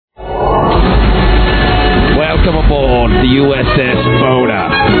the USS Boda.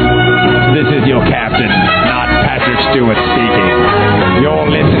 This is your captain, not Patrick Stewart speaking. You're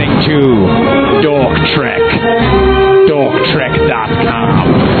listening to Dork Trek. DorkTrek.com.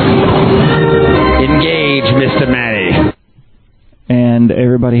 Engage, Mr. Matty. And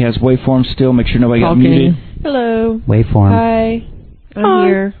everybody has waveforms still. Make sure nobody got muted. Hello. Waveform. Hi. I'm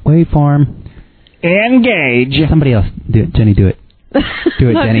here. Waveform. Engage. Somebody else. Do it. Jenny, do it. Do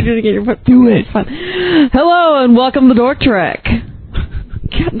it, Jenny. Do it. Hello and welcome to Dork Trek.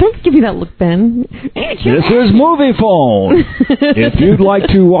 God, don't give me that look, Ben. This is Movie Phone. If you'd like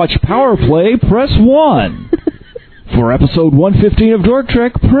to watch Power Play, press 1. For episode 115 of Dork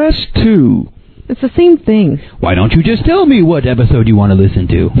Trek, press 2. It's the same thing. Why don't you just tell me what episode you want to listen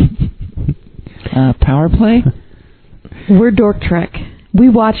to? Power Play? We're Dork Trek. We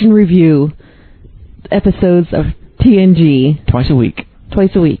watch and review episodes of TNG. Twice a week.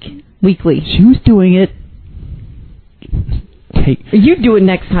 Weekly. Who's doing it? You do it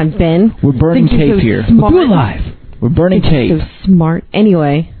next time, Ben. We're burning tape here. Smart. We'll do it live. We're burning tape. So smart.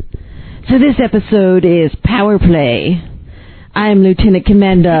 Anyway, so this episode is Power Play. I am Lieutenant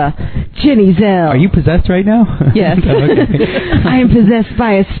Commander Jenny Zell. Are you possessed right now? Yes. Okay. I am possessed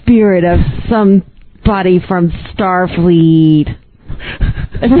by a spirit of somebody from Starfleet.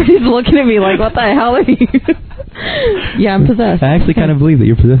 Everybody's looking at me like, what the hell are you? Yeah, I'm possessed. I actually kind of believe that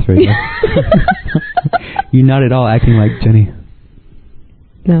you're possessed right now. You're not at all acting like Jenny.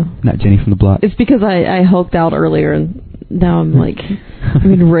 No. Not Jenny from the block. It's because I hulked out earlier and now I'm like,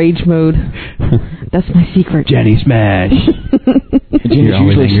 I'm in rage mode. That's my secret. Jenny smash. Jenny's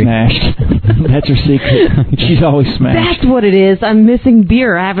usually smashed. That's her secret. She's always smashed. That's what it is. I'm missing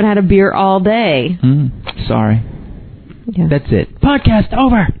beer. I haven't had a beer all day. Sorry. Yeah. That's it. Podcast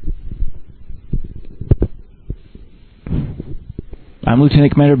over. I'm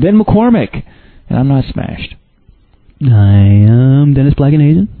Lieutenant Commander Ben McCormick, and I'm not smashed. I am Dennis Black and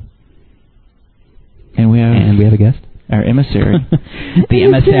Asian. And we have a guest. Our emissary. The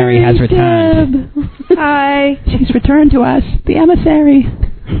emissary has returned. Deb. Hi. She's returned to us. The emissary.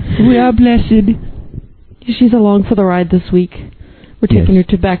 We are blessed. She's along for the ride this week. We're taking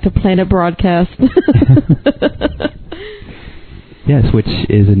her back to Planet Broadcast. Yes, which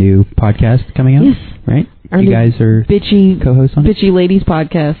is a new podcast coming out. Yes. Right? Our you guys are bitchy co-hosts on it? Bitchy Ladies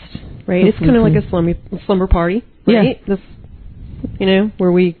podcast. Right? It's kind of like a slumber party, right? Yeah. This,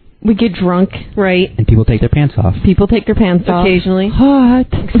 where we get drunk. Right. And people take their pants off. People take their pants off. Occasionally. Hot.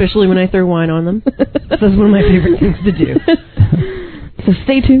 Especially when I throw wine on them. That's one of my favorite things to do. So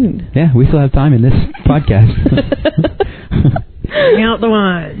stay tuned. Yeah, we still have time in this podcast. Bring out the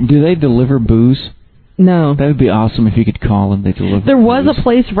wine. Do they deliver booze? No. That would be awesome if you could call and they deliver There was booze. a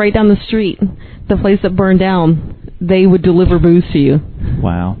place right down the street. The place that burned down. They would deliver booze to you.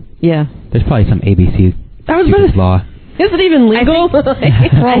 Wow. Yeah. There's probably some ABC law. Is it even legal? Probably I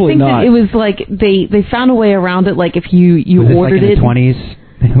think not. that it was like they found a way around it. Like if you was ordered it. it Like in the 20s,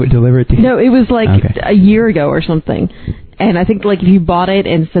 they would deliver it to you? No, it was like Okay. a year ago or something. And I think like if you bought it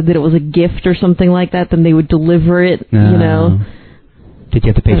and said that it was a gift or something like that, then they would deliver it. No. You know. Did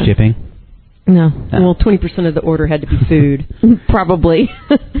you have to pay shipping? No. Well, 20% of the order had to be food. Probably.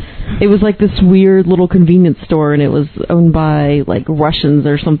 It was like this weird little convenience store, and it was owned by like Russians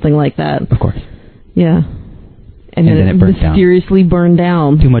or something like that. Of course. Yeah. And then it mysteriously burned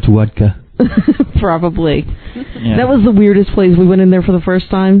down. Too much vodka. Probably. Yeah. That was the weirdest place. We went in there for the first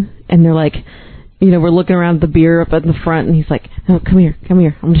time, and they're like, we're looking around at the beer up at the front, and he's like, "Oh, come here. I'm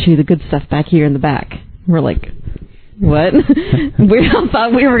going to show you the good stuff back here in the back." We're like, what? We all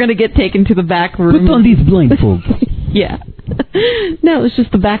thought we were going to get taken to the back room. Put on these blindfolds. Yeah. No, it was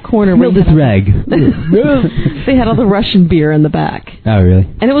just the back corner. Smell this rag. They had all the Russian beer in the back. Oh, really?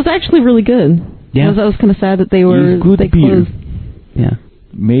 And it was actually really good. Yeah. I was kind of sad that they It was good they beer. closed. Yeah.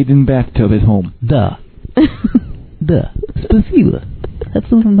 Made in bathtub at home. Duh. Spasiba.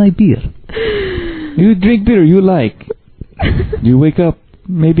 That's my beer. You drink beer you like. You wake up,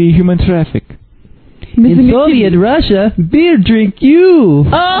 maybe human traffic. In Soviet Russia, beer drink you.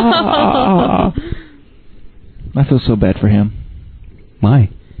 I feel so bad for him. Why?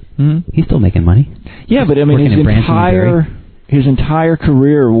 He's still making money. Yeah, but I mean, his entire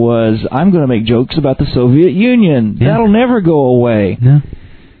career was, I'm going to make jokes about the Soviet Union. Yeah. That'll never go away. No.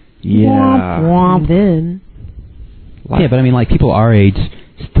 Yeah. Womp. Then. Yeah, but I mean, like, people our age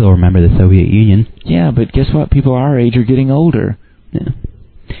still remember the Soviet Union. Yeah, but guess what? People our age are getting older. Yeah.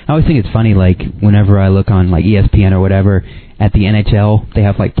 I always think it's funny, like, whenever I look on, like, ESPN or whatever, at the NHL, they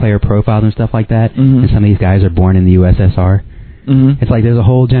have, like, player profiles and stuff like that, and some of these guys are born in the USSR. It's like there's a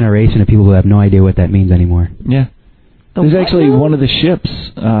whole generation of people who have no idea what that means anymore. Yeah. There's actually one of the ships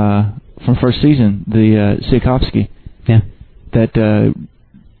from first season, the Tchaikovsky. Yeah. that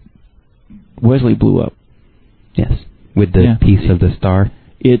Wesley blew up. Yes. With the piece of the star.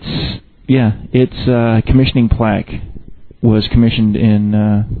 Its commissioning plaque was commissioned in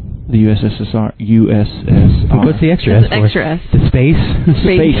the USSR. What's the extra S for? Extra S. The space?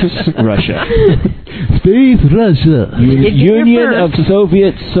 Space Russia. Space Russia. Union of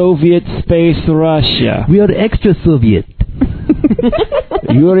Soviet Space Russia. We are the extra Soviet.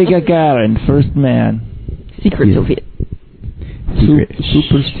 Yuri Gagarin, first man. Secret Soviet.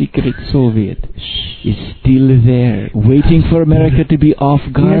 Super secret Soviet is still there, waiting for America to be off We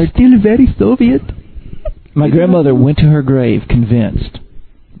are guard. still very Soviet. My grandmother went to her grave convinced.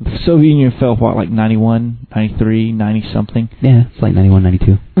 The Soviet Union fell, like 91, 93, 90-something? Yeah, it's like 91, 92.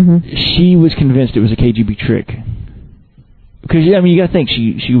 Mm-hmm. She was convinced it was a KGB trick. Because, you got to think,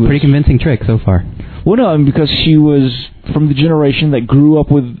 she was... Pretty convincing trick so far. Well, no, because she was from the generation that grew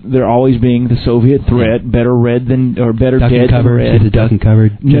up with there always being the Soviet threat, better red than... or better Duck dead and cover. than red. She's a duck and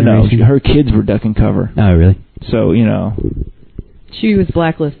covered No, generation. her kids were duck and cover. Oh, really? So, She was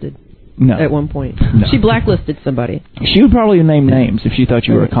blacklisted no. at one point. No. She blacklisted somebody. She would probably name names if she thought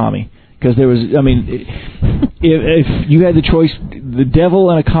you were a commie. Because there was, if you had the choice, the devil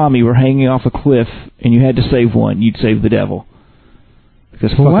and a commie were hanging off a cliff, and you had to save one, you'd save the devil.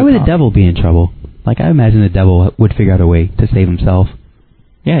 Because Well, why would the devil be in trouble? Like, I imagine the devil would figure out a way to save himself.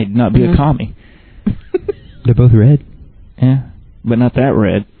 Yeah, he'd not be a commie. They're both red. Yeah, but not that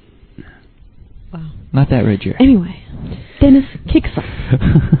red. Wow. Not that red, Jerry. Anyway, Dennis, kick us off.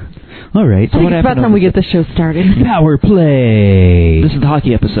 All right. I think it's about time we get the show started. Power play. This is the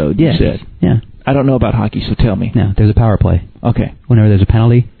hockey episode, Yes. you said. Yeah. I don't know about hockey, so tell me. No, there's a power play. Okay. Whenever there's a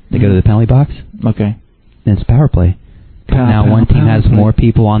penalty, they go to the penalty box, Okay. and it's a power play. Now one team has more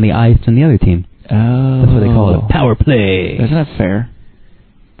people on the ice than the other team. Oh. That's what they call it, a power play. Isn't that fair?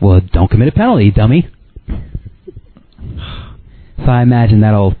 Well, don't commit a penalty, dummy. So I imagine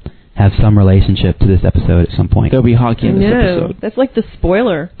that'll have some relationship to this episode at some point. There'll be hockey in this No, episode. that's like the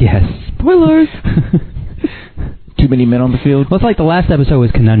spoiler. Yes. Spoilers. Too many men on the field? Well, it's like the last episode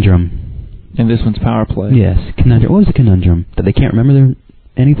was Conundrum. And this one's power play. Yes, Conundrum. What was the Conundrum? That they can't remember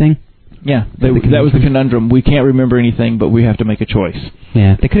anything? Yeah, that was the conundrum. We can't remember anything, but we have to make a choice.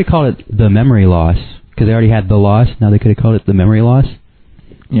 Yeah, they could have called it the memory loss, because they already had the loss. Now they could have called it the memory loss.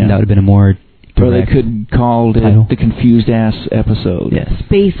 Yeah. And that would have been a more Or they direct could call it title. the confused ass episode. Yes.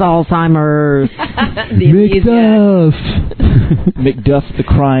 Space Alzheimer's. McDuff. McDuff, the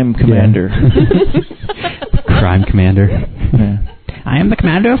crime commander. Crime commander. Yeah. I am the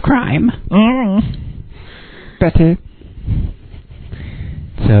commander of crime. Better.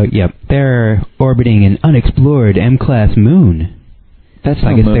 So, yep, they're orbiting an unexplored M-class moon. That's So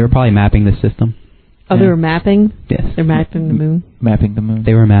I guess they were probably mapping the system. Oh, they were mapping? Yes. They're mapping the moon? mapping the moon.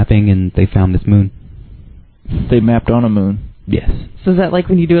 They were mapping, and they found this moon. They mapped on a moon. Yes. So is that like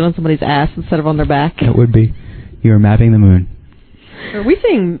when you do it on somebody's ass instead of on their back? It would be. You were mapping the moon. Are we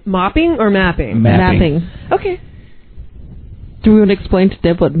saying mopping or mapping? Mapping. Okay. Do we want to explain to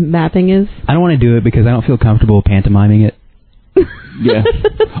Deb what mapping is? I don't want to do it because I don't feel comfortable pantomiming it. Yeah.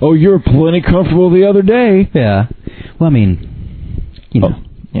 Oh, you were plenty comfortable the other day. Yeah. Well, I mean, you know. Oh,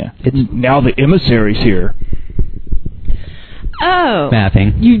 yeah. It's now the emissary's here. Oh.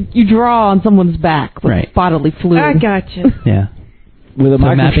 mapping. You draw on someone's back with Right. bodily fluid. I gotcha. Yeah. With a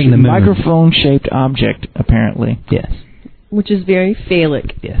So mapping the moon. microphone-shaped object, apparently. Yes. Which is very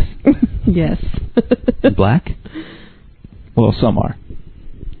phallic. Yes. Yes. Black? Well, some are.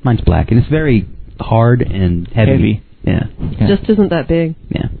 Mine's black, and it's very hard and heavy. Yeah. Yeah. Just isn't that big.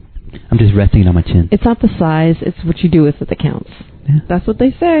 Yeah. I'm just resting it on my chin. It's not the size, it's what you do with it that counts. Yeah. That's what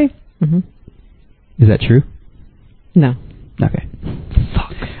they say. Mm-hmm. Is that true? No. Okay.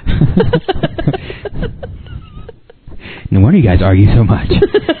 Fuck. No wonder you guys argue so much.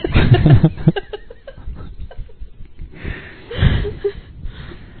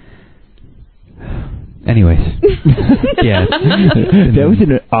 Anyways. Yeah. That was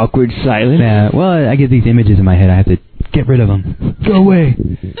an awkward silence. Yeah. Well, I get these images in my head. I have to get rid of them. Go away.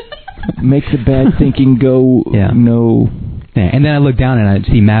 Make the bad thinking go. Yeah. No. Yeah. And then I look down and I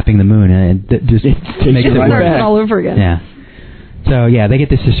see mapping the moon, and it just It takes makes you it right Starts worse. back. all over again. Yeah. So yeah, they get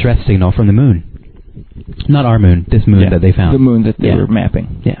this distress signal from the moon. Not our moon. This moon Yeah, that they found. The moon that they Yeah. were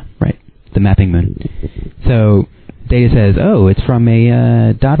mapping. Yeah. Right. The mapping moon. So data says, oh, it's from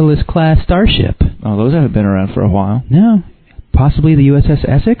a Daedalus class starship. Oh, those haven't been around for a while. No. Possibly the USS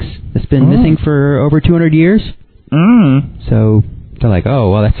Essex. It's been missing for over 200 years. So they're like,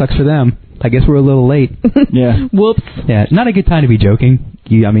 oh, well, that sucks for them. I guess we're a little late. Yeah. Whoops. Yeah, not a good time to be joking.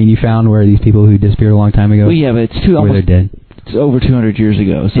 You found where these people who disappeared a long time ago, Well, yeah, but it's too where they're almost dead. It's over 200 years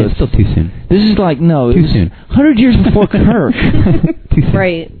ago. So Yeah, it's still too soon. this is like, no. Too soon. 100 years before Kirk. Too soon.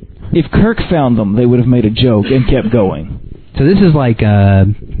 Right. If Kirk found them, they would have made a joke and kept going. So this is like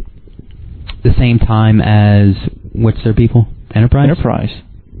the same time as, what's their people? Enterprise? Enterprise.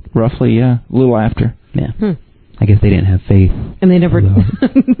 Roughly, yeah. A little after. Yeah. I guess they didn't have faith. And they never... Although-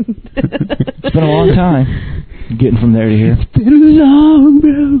 It's been a long time getting from there to here. It's been a long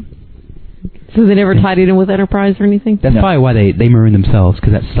road. So they never tied it in with Enterprise or anything? That's No. probably why they marooned themselves,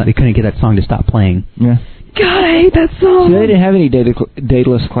 because they couldn't get that song to stop playing. Yeah. God, I hate that song! So they didn't have any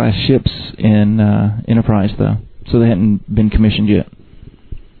Daedalus class ships in Enterprise, though. So they hadn't been commissioned yet.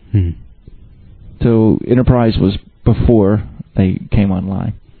 So Enterprise was before they came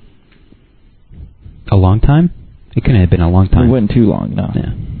online. A long time? It couldn't have been a long time. It wasn't too long, no.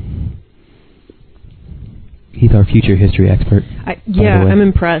 Yeah. He's our future history expert. Yeah, the way. I'm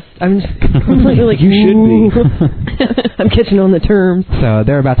impressed. I'm just completely like, You should be. I'm catching on the terms. So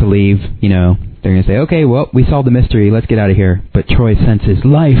they're about to leave, you know. They're going to say, okay, well, we solved the mystery. Let's get out of here. But Troy senses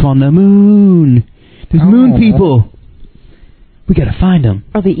life on the moon. There's moon people. We got to find them.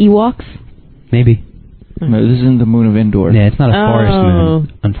 Are they Ewoks? Maybe. No, this isn't the moon of Endor. Yeah, it's not a forest Oh.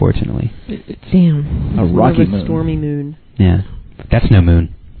 moon, unfortunately. Damn. A rocky More of a moon. stormy moon. Yeah. That's no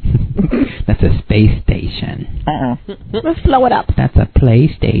moon. That's a space station. Let's blow it up. That's a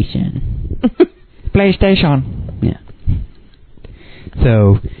PlayStation. PlayStation. Yeah.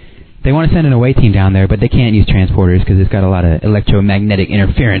 So they want to send an away team down there, but they can't use transporters because it's got a lot of electromagnetic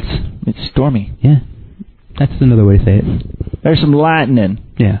interference. It's stormy. Yeah. That's another way to say it. There's some lightning.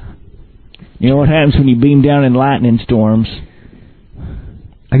 Yeah. You know what happens when you beam down in lightning storms?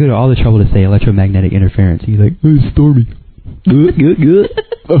 I go to all the trouble to say electromagnetic interference. He's like, oh, it's stormy.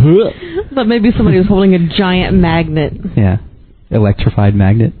 But maybe somebody was holding a giant magnet. Yeah. Electrified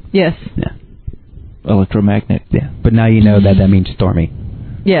magnet. Yes. Yeah. Electromagnet. Yeah. But now you know that means stormy.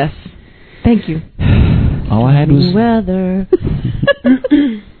 Yes. Thank you. All I had was... Weather.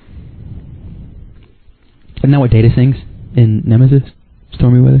 Isn't that what Data sings in Nemesis?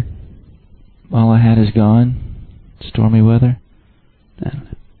 Stormy weather? All I had is gone. Stormy weather. I don't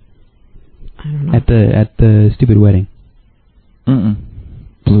know. I don't know. At the stupid wedding.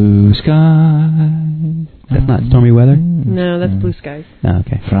 Blue skies. That's not stormy weather? No, that's blue skies. Oh,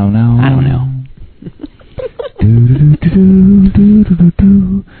 okay. From now on. I don't know.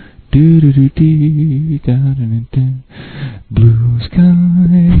 Blue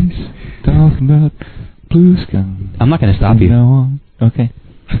skies. Talking about blue skies. I'm not going to stop From you. now on. Okay.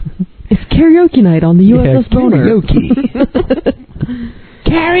 It's karaoke night on the USS Boner. karaoke.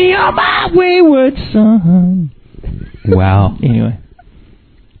 Carry on my wayward son. Wow. Anyway,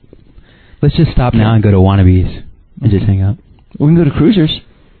 Let's just stop now and go to Wannabes and just hang out. we can go to Cruisers,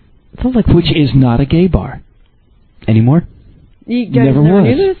 Sounds like which is not a gay bar. Anymore? You guys Never never was.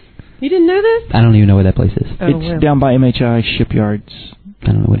 knew this? You didn't know this? I don't even know where that place is. Oh, It's well. down by MHI Shipyards, I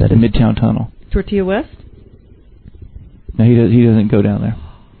don't know what that the is. Midtown Tunnel. Tortilla West? No, he doesn't go down there.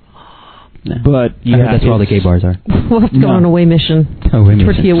 No. But I yeah, heard that's where all the gay bars are. we'll have to go No. on a away mission. Oh, wait a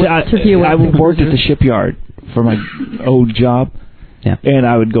minute. Tortilla I West. worked at the shipyard for my old job. Yeah. And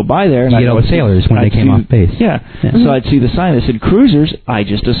I would go by there. And You get all the sailors when they came off base. Yeah. Yeah. So I'd see the sign that said Cruisers. I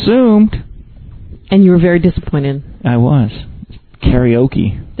just assumed And you were very disappointed. I was.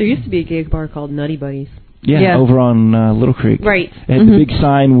 Karaoke. There used to be a gay bar called Nutty Buddies. Yeah, Yeah. over on Little Creek. Right. It had the big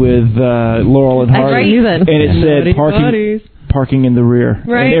sign with Laurel and I Hardy. knew that. And it said Nutty Buddies. parking in the rear.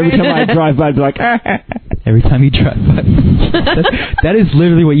 Right, And every right. time I'd drive by, I'd be like, Every time you drive by. that is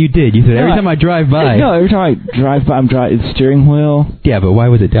literally what you did. You said, every No, time I drive by. No, every time I drive by, I'm driving the steering wheel. Yeah, but why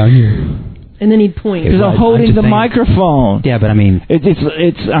was it down here? And then he'd point. It Because was. I'm holding I'm just the saying. microphone. Yeah, but I mean,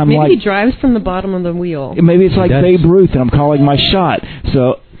 I'm Maybe like, he drives from the bottom of the wheel. maybe it's like That's- Babe Ruth and I'm calling my shot.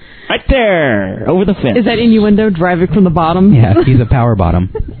 So, right there, over the fence. Is that innuendo, driving from the bottom? yeah, he's a power bottom.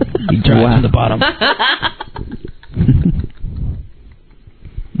 He drives Wow. from the bottom.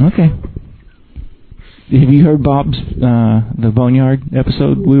 Okay. Have you heard Bob's, the Boneyard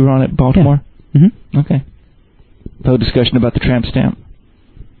episode we were on at Baltimore? Mm-hmm. Okay. The whole discussion about the tramp stamp?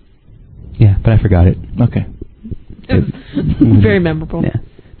 Yeah, but I forgot it. Okay. Very memorable. Yeah.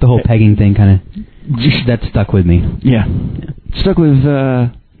 The whole pegging thing kind of, that stuck with me. Yeah. Stuck with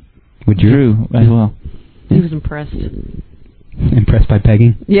With Drew? Drew as well. He was impressed. Impressed by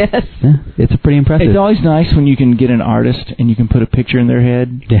pegging? Yes. Yeah, it's pretty impressive. It's always nice when you can get an artist and you can put a picture in their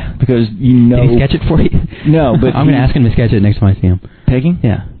head. Yeah. Because you know... Did he sketch it for you? No, but I'm going to ask him to sketch it next time I see him. Pegging?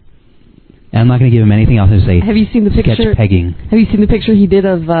 Yeah. And I'm not going to give him anything else. I'll just say, Have you seen the sketch picture? pegging. Have you seen the picture he did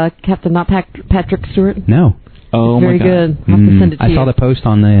of Captain Not Patrick Stewart? No. Oh, Very my God. good. I'll have to send it to I you. saw the post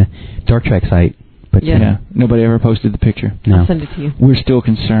on the Dark Trek site. But Yeah. Nobody ever posted the picture. no. I'll send it to you. We're still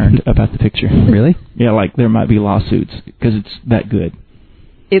concerned about the picture. Really? Yeah, like there might be lawsuits because it's that good.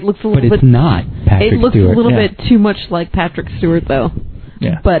 It looks a But little it's bit. not Patrick It looks Stewart. a little Yeah. bit too much like Patrick Stewart, though.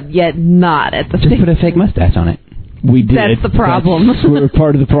 Yeah. But yet not at the Just same. put a fake mustache on it. We did. That's the problem. That's where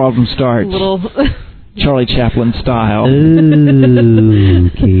part of the problem starts. little. Charlie Chaplin style.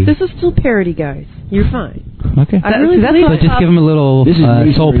 Okay. This is still parody, guys. You're fine. Okay. I really that's believe what But just give him a little This is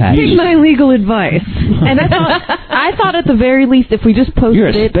news soul for patch. you. Take my legal advice. And I thought at the very least, if we just posted You're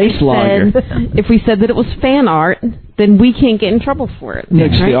a it, space and logger. said, if we said that it was fan art, then we can't get in trouble for it. No,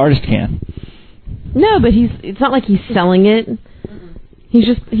 just right? the artist can. No, but it's not like he's selling it. He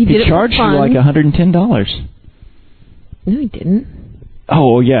did He it charged for you fun. like $110. No, he didn't.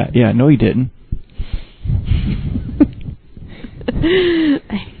 Oh yeah, no, he didn't.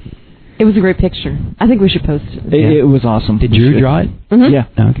 It was a great picture. I think we should post it. It was awesome. Did We Drew should. draw it? Mhm. Yeah,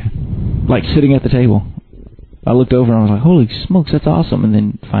 Oh, okay. like sitting at the table. I looked over and I was like, "Holy smokes, that's awesome!" And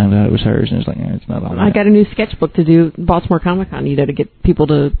then found out it was hers, and it's like, "It's not all I that." got a new sketchbook to do Baltimore Comic Con, to get people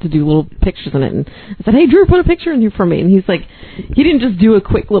to do little pictures in it. And I said, "Hey, Drew, put a picture in here for me." And he's like, he didn't just do a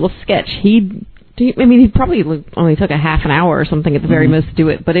quick little sketch. He probably only took a half an hour or something at the very most to do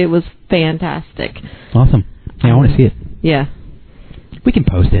it, but it was fantastic. Awesome. Yeah, I want to see it. Yeah, We can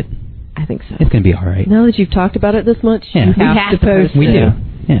post it. I think so. It's going to be all right. Now that you've talked about it this much, Yeah. you We have, have to to post We it. do.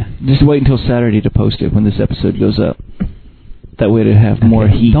 Yeah. Just wait until Saturday to post it when this episode goes up. That way to have more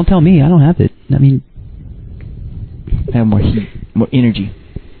Okay. heat. Don't tell me. I don't have it. I mean, Have more heat, more energy.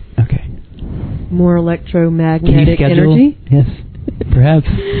 okay. More Can you electromagnetic schedule? energy. Yes. Perhaps.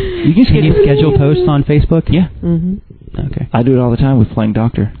 You can Can you schedule posts on Facebook? Yeah, Mm-hmm. Okay. I do it all the time with Playing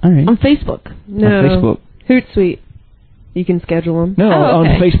Doctor All right. On Facebook. No. on Facebook. Hootsuite. You can schedule them. No, Oh, on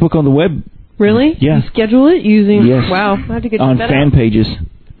okay. Facebook on the web, Really? Yeah. You schedule it using. Yes. Wow. I have to get on that fan out. pages.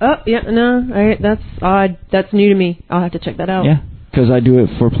 Oh yeah, no, that's odd. That's new to me. I'll have to check that out. Yeah, because I do it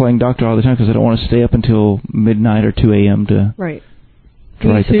for Playing Doctor all the time because I don't want to stay up until midnight or 2 a.m. to Right.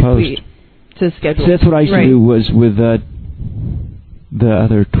 write the Use post. Hootsuite to schedule. So that's what I used Right. to do was with the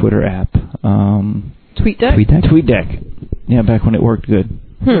other Twitter app, TweetDeck. TweetDeck? TweetDeck. Yeah, back when it worked good.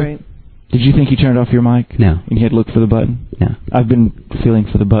 Right. Did you think you turned off your mic? No. And you had to look for the button? No. I've been feeling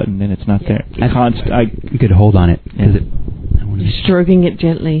for the button and it's not there. I I could hold on it. 'Cause Yeah. I wanna- Stroking it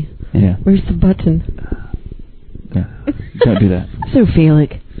gently. yeah. Where's the button? Yeah. Don't do that. So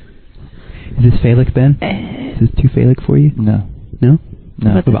Felix. Is this phallic, Ben? Is this too phallic for you? No. No?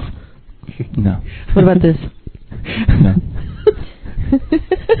 No. What about No. What about this? No.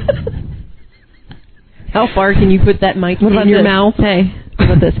 How far can you put that mic What about in your this? mouth? Hey, what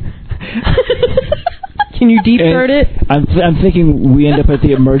about this? Can you deep throat it? I'm thinking we end up at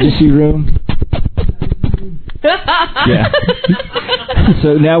the emergency room. Yeah.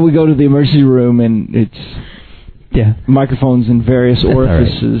 So now we go to the emergency room and it's Yeah. microphones in various That's all right.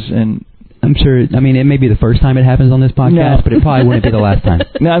 orifices and I'm sure, I mean, it may be the first time it happens on this podcast, No. but it probably wouldn't be the last time.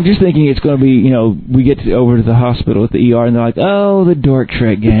 now I'm just thinking it's going to be, we get over to the hospital at the ER and they're like, "Oh, the Dork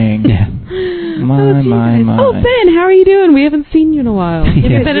Trek gang." Yeah. My. Oh, Ben, how are you doing? We haven't seen you in a while. You Yeah.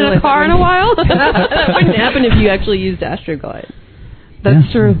 haven't been in a car in a while? That wouldn't happen if you actually used Astroglide. That's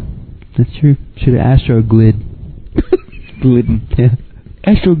Yeah. true. That's true. Should have Astroglid. Glidden. Yeah.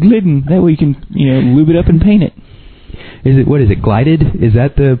 Astroglidden. That way you can, lube it up and paint it. What is it, glided? Is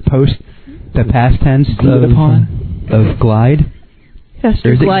that the past tense Glide of, upon? of glide? Or is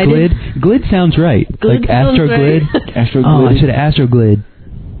it glid? Glid sounds right. Glid like sounds Astroglid. right. Astroglidden. Oh, I should have Astroglid.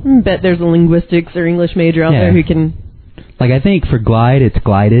 Bet there's a linguistics or English major out Yeah. there who can. Like, I think for glide, it's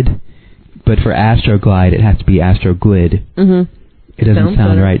glided, but for Astroglide, it has to be Astroglid. Mm-hmm. It doesn't Sounds sound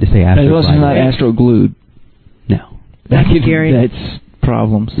better. right to say As well as it's not Astroglide. Astroglued. No. That's Gary.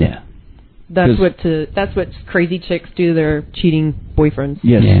 problems. Yeah. That's 'Cause- that's what crazy chicks do to their cheating boyfriends.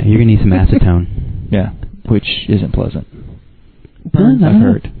 Yes. Yeah, you're going to need some acetone. Yeah. Which isn't pleasant. Burns, I've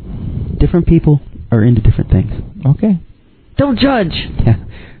heard. Different people are into different things. Okay. Don't judge. Yeah.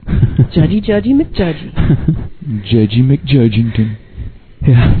 Judgy, judgy, McJudgy. Judgy McJudgington.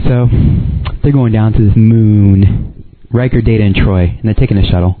 Yeah, so they're going down to this moon. Riker, Data, and Troy, and they're taking a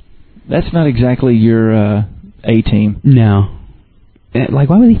shuttle. That's not exactly your A-team. No. Like,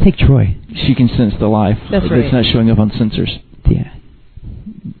 why would they take Troy? She can sense the life. That's right. It's not showing up on sensors. Yeah.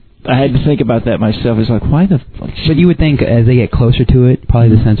 I had to think about that myself. It's like, why the fuck? But you would think as they get closer to it, probably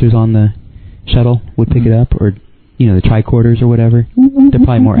the sensors on the shuttle would pick it up, or, the tricorders or whatever. They're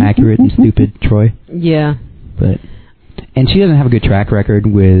probably more accurate than stupid Troy. Yeah. And she doesn't have a good track record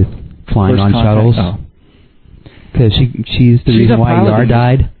with flying First on contact. shuttles. Oh. Because she's the She's reason a why pilot. Yar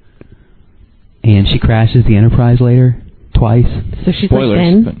died. And she crashes the Enterprise later, twice. So she's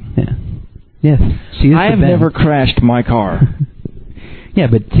Spoilers. like 10? But Yeah. Yes, she is. I have never crashed my car. Yeah,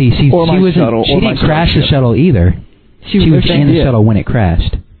 but see, she didn't crash the shuttle either. She was in the shuttle when it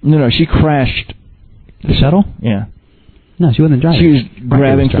crashed. No, she crashed. The shuttle? Yeah. No, she wasn't driving. She was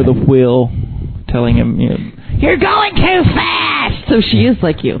grabbing for the wheel, telling him, "You're going too fast." So she is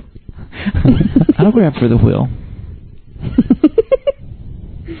like you. I don't grab for the wheel.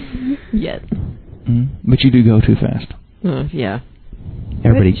 Yet. But you do go too fast. Yeah.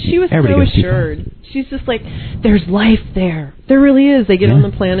 She was so assured. She's just like, there's life there. There really is. They get on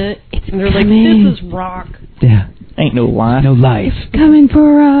the planet, and they're like, this is rock. Yeah. Ain't no life. No life. Coming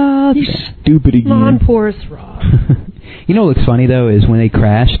for us. You stupid again. Non-porous rock. You know what looks funny, though, is when they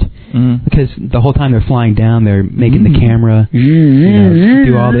crashed, because the whole time they're flying down, they're making the camera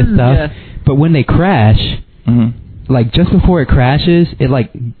do all this stuff. Yeah. But when they crash, like just before it crashes, it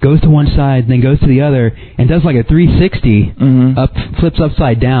like goes to one side, then goes to the other, and does like a 360, flips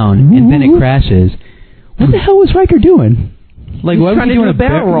upside down, and then it crashes. What the hell was Riker doing? Like, why was he doing a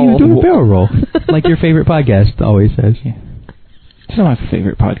barrel roll? He was doing a barrel roll, like your favorite podcast always says. Yeah. It's not my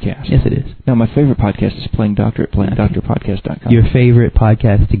favorite podcast. Yes, it is. No, my favorite podcast is Playing Doctor at playingdoctorpodcast.com. Your favorite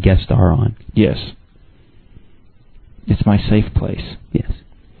podcast to guest star on? Yes. It's my safe place. Yes.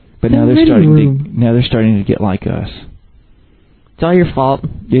 But now they're starting to get like us. It's all your fault.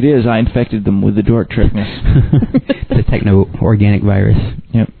 It is. I infected them with the dork trickness. The techno-organic virus.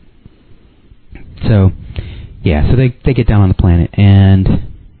 Yep. So, yeah, so they get down on the planet, and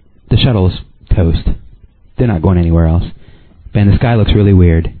the shuttle is toast. They're not going anywhere else. And the sky looks really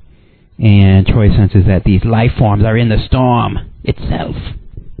weird. And Troy senses that these life forms are in the storm itself.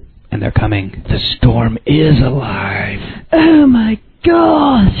 And they're coming. The storm is alive. Oh my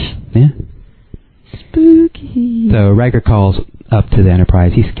gosh. Yeah. Spooky. So Riker calls up to the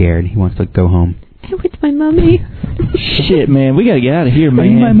Enterprise. He's scared. He wants to go home. I went my mummy. Shit, man. We got to get out of here, man. Are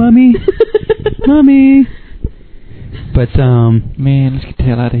you my mummy? Mummy. But, man, let's get the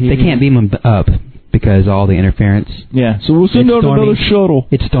hell out of here. They can't beam him up because all the interference. Yeah, so we'll send out another shuttle.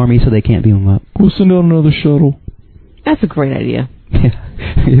 It's stormy, so they can't beam him up. We'll send out another shuttle. That's a great idea.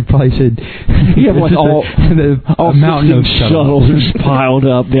 Yeah, you probably should. You have like all a mountain of shuttles just piled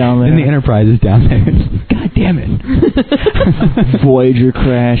up down there. And the Enterprise is down there. God damn it. Voyager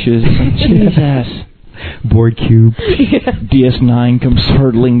crashes. Jesus. Board cube. Yeah. DS9 comes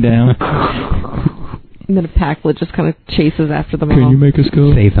hurtling down. And then a Packlet just kind of chases after them all. Can you make us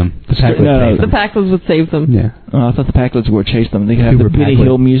go? Save them. The Packlets save them. The Packlets would save them. Yeah. Oh, I thought the Packlets would chase them. They have the Benny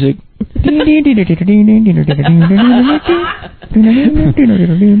Hill music.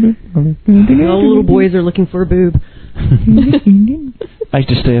 All little boys are looking for a boob. I used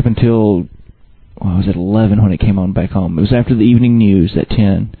to stay up until, I was at 11 when it came on back home. It was after the evening news at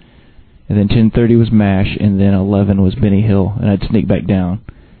 10. And then 10:30 was MASH, and then 11 was Benny Hill. And I'd sneak back down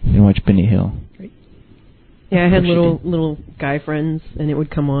and watch Benny Hill. Yeah, I had little guy friends, and it would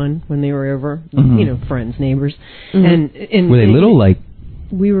come on when they were over. You know, friends, neighbors. And were they little, like?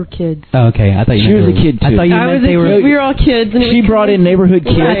 We were kids. Oh, okay. I thought you meant was a kid, too. I thought you meant they were... We were all kids. And she brought in neighborhood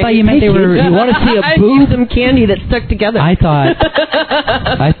kids. Yeah, I thought you meant they were... You want to see a I boob? some candy that stuck together. I thought...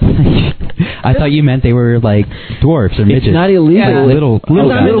 I thought you meant they were, like, dwarfs or midgets. It's not illegal. Yeah. Little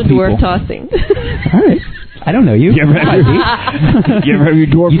little dwarf people. tossing. All right. I don't know you. You ever have your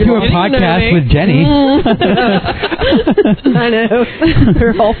dwarf? You do a podcast with Jenny. I know. There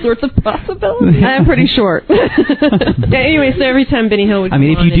are all sorts of possibilities. I'm pretty short. Anyway, so every time Benny Hill would come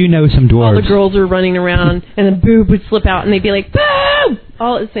if on, you do know some dwarves. all the girls are running around, and the boob would slip out, and they'd be like, boob!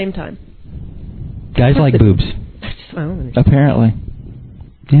 All at the same time. Guys like boobs. I don't know. Apparently.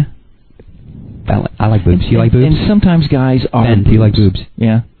 Yeah. I like boobs. You like boobs? And sometimes guys are Ben, do you like boobs?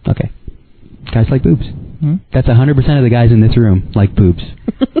 Yeah. Okay. Guys like boobs. Hmm? That's 100% of the guys in this room like boobs.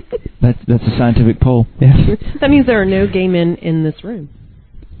 That's a scientific poll. Yeah. That means there are no gay men in this room.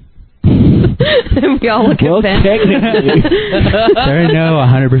 We all look at Ben. Technically. There are no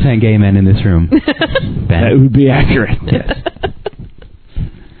 100% gay men in this room. Ben. That would be accurate. Yes.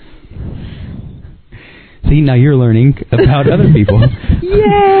 See, now you're learning about other people.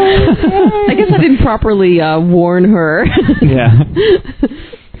 Yeah. I guess I didn't properly warn her. Yeah.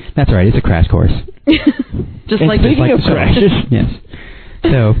 That's right. It's a crash course. Just And like speaking of the show. crashes. Yes.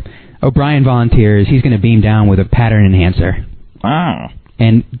 So, O'Brien volunteers. He's going to beam down with a pattern enhancer. Wow.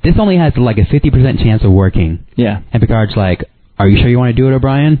 And this only has like a 50% chance of working. Yeah. And Picard's like, "Are you sure you want to do it,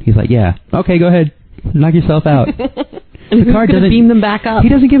 O'Brien?" He's like, "Yeah." "Okay, go ahead. Knock yourself out." And Picard doesn't beam them back up. He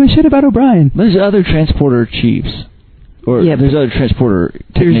doesn't give a shit about O'Brien. There's other transporter chiefs. Or Yeah, there's other transporter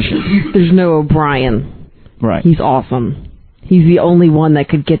technicians. There's no O'Brien. Right. He's awesome. He's the only one that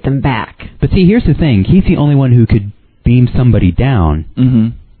could get them back. But see, here's the thing. He's the only one who could beam somebody down. Mm-hmm.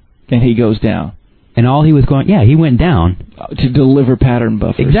 And he goes down. And all he was going, he went down. To deliver pattern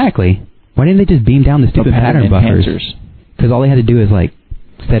buffers. Exactly. Why didn't they just beam down the stupid pattern buffers? Because all they had to do is, like,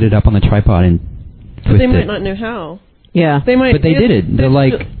 set it up on the tripod and twist it. But they might not know how. Yeah. They might. But they did it. They're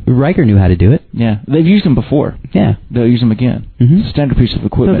like, Riker knew how to do it. Yeah. They've used them before. Yeah. They'll use them again. Mm-hmm. It's a standard piece of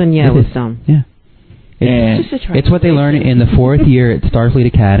equipment. So then, it was dumb. Yeah. It's what they learn in the 4th year at Starfleet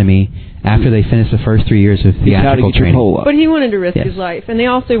Academy after they finish the first 3 years of theatrical training. But he wanted to risk his life. And they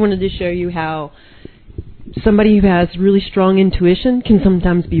also wanted to show you how somebody who has really strong intuition can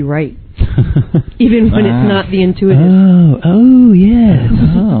sometimes be right. Even when it's not the intuitive. Oh, yes.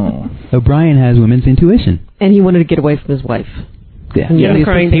 O'Brien has women's intuition. And he wanted to get away from his wife. Yeah.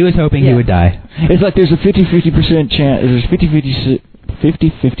 He was hoping he would die. It's like there's a 50-50% chance. There's a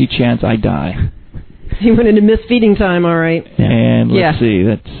 50-50 chance I die. He wanted to miss feeding time, all right. And let's see.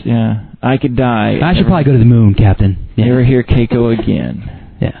 I could die. I should probably go to the moon, Captain. Never hear Keiko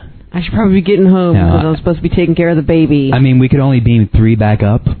again. Yeah. I should probably be getting home because I'm supposed to be taking care of the baby. I mean, we could only beam 3 back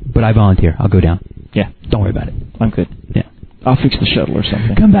up, but I volunteer. I'll go down. Yeah. Don't worry about it. I'm good. Yeah. I'll fix the shuttle or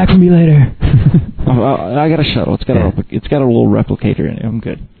something. Come back for me later. I got a shuttle. It's got a little replicator in it. I'm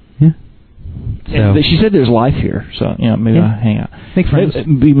good. Yeah. So she said there's life here, so maybe I'll hang out. Make friends.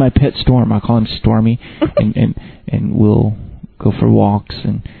 Be my pet Storm. I'll call him Stormy, and we'll go for walks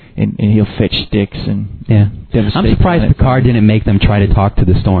and he'll fetch sticks and devastate. I'm surprised Picard didn't make them try to talk to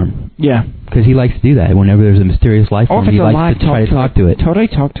the Storm. Yeah, because he likes to do that. Whenever there's a mysterious life form, he likes to try to talk to it. Totally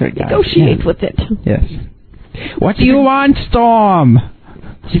talk to it, guys. Negotiate with it. Yes. What do you want, Storm?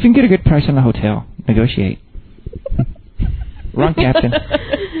 See if you can get a good price on the hotel. Negotiate. Wrong captain.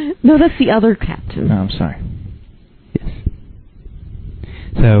 No, that's the other captain. No, I'm sorry. Yes.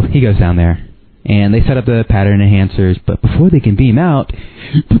 So he goes down there, and they set up the pattern enhancers, but before they can beam out,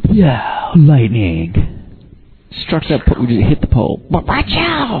 lightning struck that pole. We just hit the pole. Watch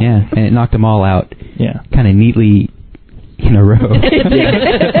out! Yeah, and it knocked them all out. Yeah. Kind of neatly in a row. So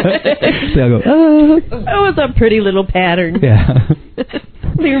they'll go, That was a pretty little pattern. Yeah.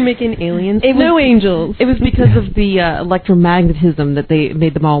 They were making aliens. No angels. It was because of the electromagnetism that they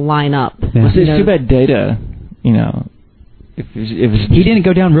made them all line up. Yeah. It's too bad Data, if he didn't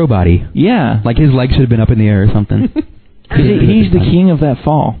go down robot-y. Yeah. Like his legs should have been up in the air or something. He's the king of that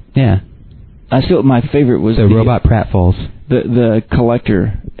fall. Yeah. I still, my favorite was the robot pratfalls. The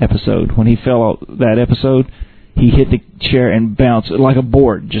Collector episode. When he fell out that episode, he hit the chair and bounced like a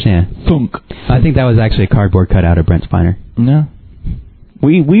board. Just thunk. I think that was actually a cardboard cutout of Brent Spiner. No. Are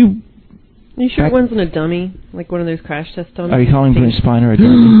you sure it wasn't a dummy? Like one of those crash test dummies? Are you calling Brent Spiner a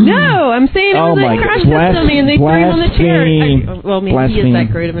dummy? No, I'm saying it was a crash test dummy and they threw him on the chair. Maybe he is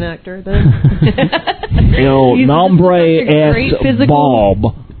that great of an actor then. El nombre es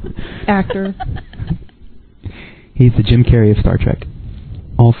Bob. Actor. He's the Jim Carrey of Star Trek.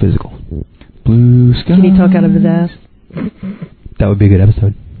 All physical. Blue sky. Can he talk out of his ass? That would be a good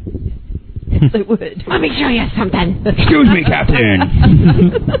episode. Yes, it would. Let me show you something. Excuse me,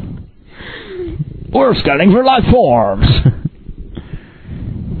 Captain. We're scanning for life forms.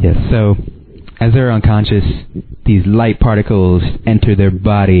 Yes, so as they're unconscious, these light particles enter their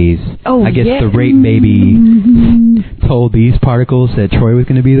bodies. Oh, I guess the rape baby told these particles that Troy was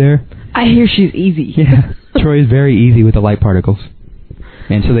going to be there. I hear she's easy. Yeah, Troy is very easy with the light particles.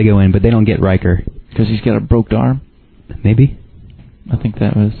 And so they go in, but they don't get Riker. Because he's got a broken arm? Maybe. I think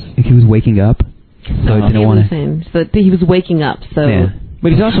that was... I think he was waking up, so he didn't want to... So he was waking up, so... Yeah.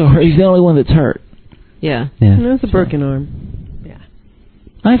 But he's also hurt. He's the only one that's hurt. Yeah. That's a broken arm. Yeah.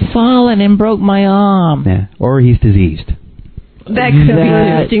 I've fallen and broke my arm. Yeah. Or he's diseased. That could be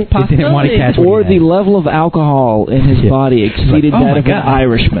a distinct possibility. He didn't want to catch or the level of alcohol in his body exceeded that of an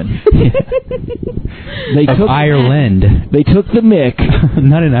Irishman. They took Ireland. They took the mick.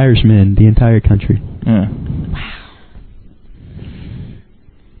 Not an Irishman, the entire country. Yeah. Wow.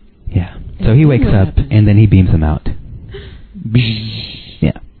 Yeah. So he wakes up, and then he beams him out.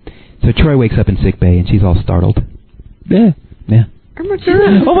 Yeah. So Troy wakes up in sickbay, and she's all startled. Yeah. Yeah. Oh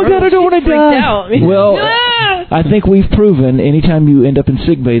my God, I don't want to die. Well, I think we've proven anytime you end up in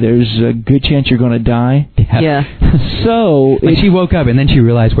sickbay, there's a good chance you're going to die. Yeah. So she woke up, and then she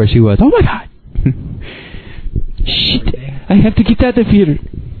realized where she was. Oh my God. Shit. I have to get out of the theater.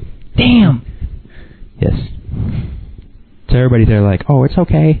 Damn. Yes. So everybody's there like, oh, it's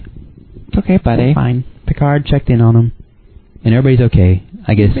okay. It's okay, buddy. It's fine. Picard checked in on him. And everybody's okay.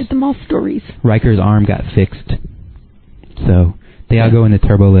 I guess read them all stories. Riker's arm got fixed. So they all go in the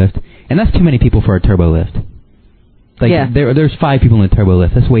turbo lift. And that's too many people for a turbo lift. Like there's 5 people in the turbo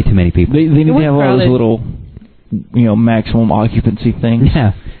lift. That's way too many people. They need to have all those little maximum occupancy things.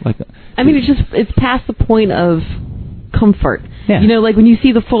 Yeah. I mean, it's past the point of comfort. Yeah. You know, like when you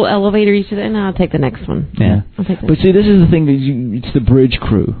see the full elevator, you say, "No, I'll take the next one." Yeah. I'll take But see, this is the thing that it's the bridge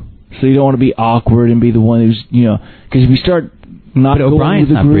crew, so you don't want to be awkward and be the one who's because if you start not But going O'Brien's with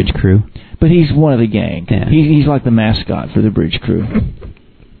the not group, bridge crew. but he's one of the gang. Yeah. He's like the mascot for the bridge crew.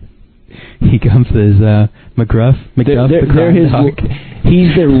 He comes as McGruff. They're his.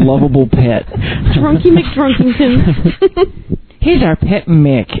 He's their lovable pet. Drunky McDrunkington. He's our pet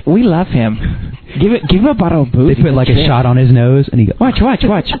Mick. We love him. Give him a bottle of booze. They put like a shot on his nose, and he goes, Watch.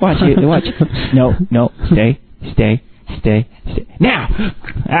 No. Stay. Now.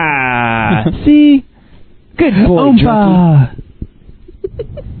 See. Good boy, Drunky.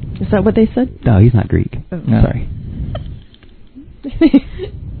 Is that what they said? No, he's not Greek. No. Sorry.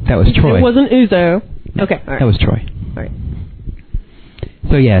 That was Troy. It wasn't Uzo. Okay, all right. That was Troy. All right.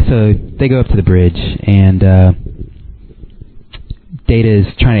 So they go up to the bridge, and Data is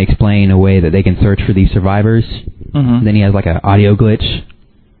trying to explain a way that they can search for these survivors. Mm-hmm. Then he has like an audio glitch,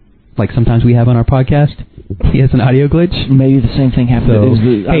 like sometimes we have on our podcast. He has an audio glitch. Maybe the same thing happened.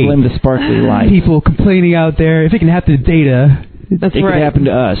 So, I blame the sparkly light. People complaining out there. If it can happen to Data, That's it right. could happen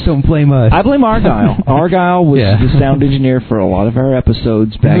to us. don't blame us. I blame Argyle. Argyle was Yeah. the sound engineer for a lot of our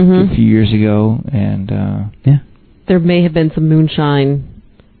episodes back Mhm. a few years ago, and Yeah. There may have been some moonshine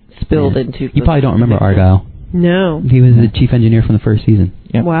spilled Yeah. into. You probably don't remember Argyle. No. He was the chief engineer from the first season,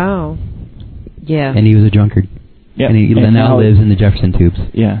 Yep. Wow. Yeah. and he was a drunkard. Yep. And he now lives in the Jefferson Tubes.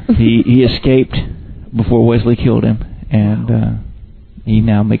 Yeah, he escaped before Wesley killed him, and he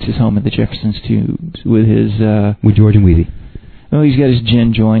now makes his home in the Jefferson's Tubes with his. With George and Wheezy. Well, he's got his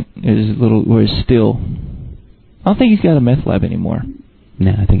gin joint, his still. I don't think he's got a meth lab anymore.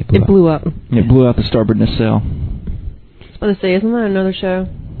 No, I think it blew It up. blew up. And it blew out the starboard nacelle. I was going to say, isn't that another show?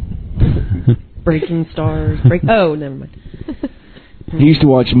 Breaking Stars. Oh, never mind. He used to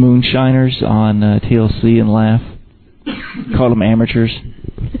watch Moonshiners on TLC and laugh. Called them amateurs.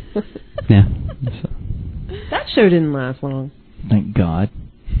 Yeah. That show didn't last long. Thank God.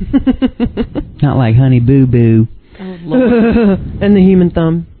 Not like Honey Boo Boo. Oh, Lord. And the Human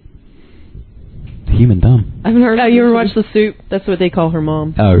Thumb. Human Thumb. I haven't heard. Oh, you ever watched The Soup? That's what they call her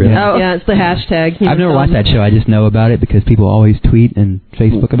mom. Oh, really? Oh. Yeah, it's the hashtag. Human I've never Thumb. watched that show. I just know about it because people always tweet and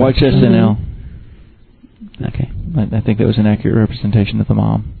Facebook about Watch it. SNL. Okay. I think that was an accurate representation of the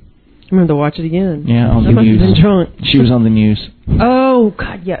mom. I'm going to watch it again. Yeah, on I the must have been news. drunk. She was on the news. Oh,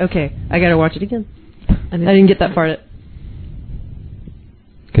 God, yeah, okay. I got to watch it again. I didn't get that far yet.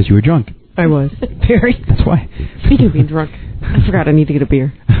 Because you were drunk. I was. Very. That's why. Speaking of being drunk, I forgot I need to get a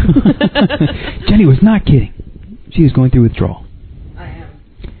beer. Jenny was not kidding. She was going through withdrawal. I am.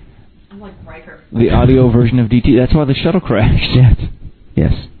 I'm like Riker. The audio version of DT. That's why the shuttle crashed. Yes.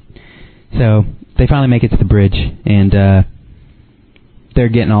 Yes. So they finally make it to the bridge, and they're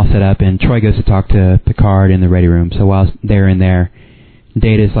getting all set up, and Troy goes to talk to Picard in the ready room. So while they're in there,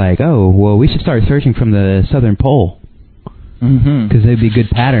 Data's like, oh, well, we should start searching from the southern pole, because it'd be a good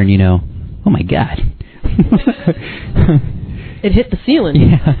pattern, you know. Oh, my God. It hit the ceiling.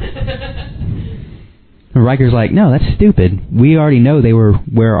 Yeah. And Riker's like, no, that's stupid. We already know they were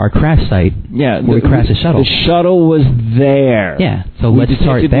where our crash site. Yeah, where we crashed the shuttle. The shuttle was there. Yeah, so we let's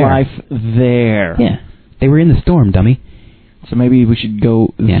start detected there. life there. Yeah, they were in the storm, dummy. So maybe we should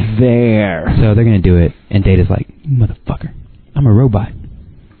go there. So they're going to do it, and Data's like, motherfucker, I'm a robot.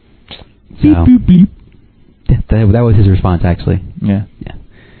 Beep, So, boop, beep. that was his response, actually. Yeah. Yeah.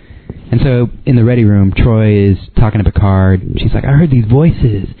 And so, in the ready room, Troy is talking to Picard. She's like, I heard these voices,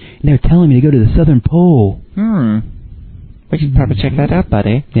 and they were telling me to go to the southern pole. We should probably check that out,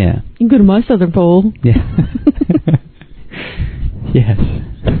 buddy. Yeah. You can go to my southern pole. Yeah. Yes.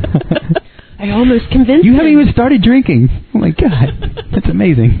 I almost convinced You haven't him. even started drinking. Oh, my God. That's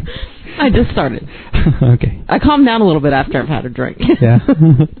amazing. I just started. Okay. I calmed down a little bit after I've had a drink. Yeah.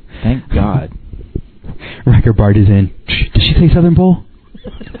 Thank God. Riker barges in. Did she say southern pole?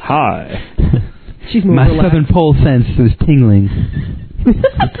 Hi. She's more My relaxed. southern pole sense was tingling.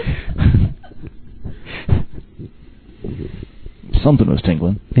 Something was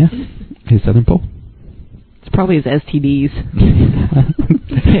tingling. Yeah. His southern pole. It's probably his STDs.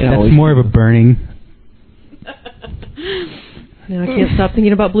 That's more of a burning. Now I can't stop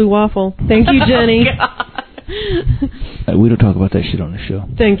thinking about blue waffle. Thank you, Jenny. We don't talk about that shit on the show.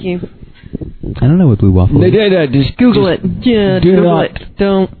 Thank you. I don't know what blue waffle is. Just Google it. Yeah, Do Google not. it.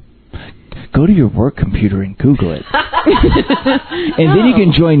 Don't. Go to your work computer and Google it. And then you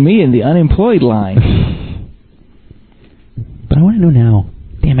can join me in the unemployed line. But I want to know now.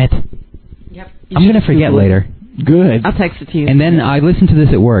 Damn it. Yep. I'm going to forget later. Good. I'll text it to you. And then I listened to this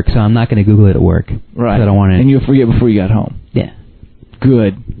at work, so I'm not going to Google it at work. Right. 'Cause I don't want to. And you'll forget before you got home. Yeah.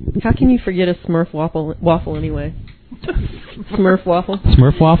 Good. How can you forget a Smurf waffle anyway? Smurf waffle.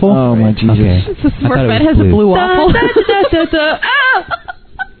 Smurf waffle? Oh, my Jesus. Okay. So I thought it Smurfette was has a blue waffle. Ah!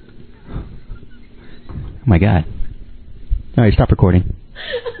 Oh my god. Alright, stop recording.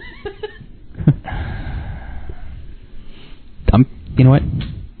 You know what?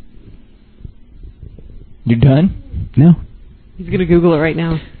 You done? No. He's going to Google it right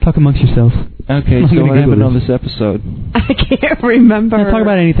now. Talk amongst yourselves. Okay, I'm so gonna what happened Google on this. this episode? I can't remember. Yeah, talk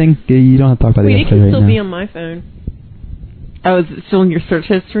about anything. You don't have to talk about Wait, the it episode can right still now. be on my phone. Oh, is it still in your search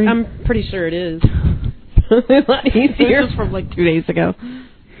history? I'm pretty sure it is. A lot easier. This is from like 2 days ago.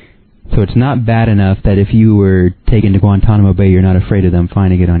 So it's not bad enough that if you were taken to Guantanamo Bay, you're not afraid of them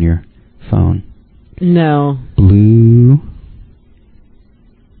finding it on your phone. No. Blue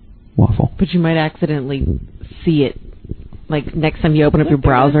waffle. But you might accidentally see it. Like next time you open up your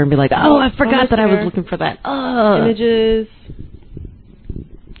browser and be like, oh, I forgot Almost that I was there. looking for that. Images.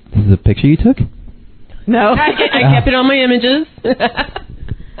 This is a picture you took? No. I kept it on my images.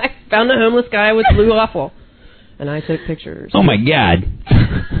 I found a homeless guy with blue waffle, and I took pictures. Oh my god.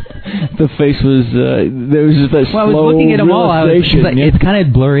 The face was, there was just that Well, I was slow looking at them all. realization. It's kind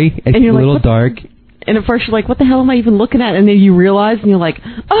of blurry. It's And you're a like, little what the- dark. And at first you're like, what the hell am I even looking at? And then you realize and you're like,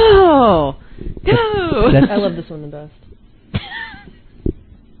 oh, no. I love this one the best.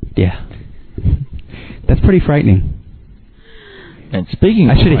 Yeah. That's pretty frightening. And speaking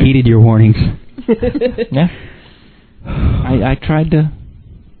I of should have white- heeded your warnings. Yeah. I tried to.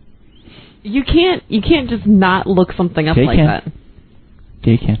 You can't just not look something up Yeah, you like can. that.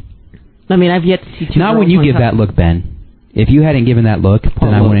 Yeah, you can. I mean, I've yet to see two Not girls when you like give that look, Ben. If you hadn't given that look,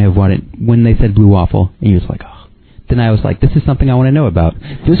 then I wouldn't have wanted. When they said blue waffle, and you was like, oh. Then I was like, this is something I want to know about.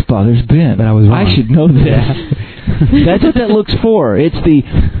 This bothers Ben. But I was wrong. I should know this. Yeah. That's what that looks for. It's the,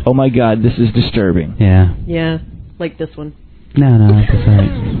 oh my god, this is disturbing. Yeah. Yeah, like this one. No, that's all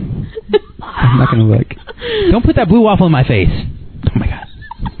right. I'm not going to look. Don't put that blue waffle in my face. Oh my god.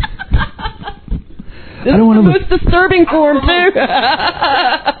 This I don't is want the to most disturbing form too.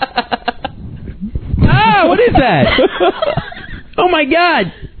 Ah, what is that? Oh my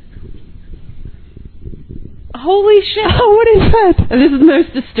god. Holy shit! Oh, what is that? This is the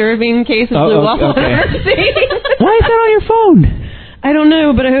most disturbing case of blue waffle okay. I've ever seen. Why is that on your phone? I don't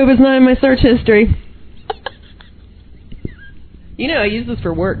know, but I hope it's not in my search history. You know, I use this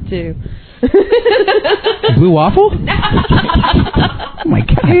for work too. Blue waffle? Oh my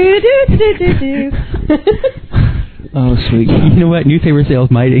god. Oh, sweet. You know what? Newspaper sales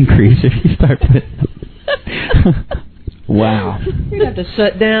might increase if you start to... Wow. You'd have to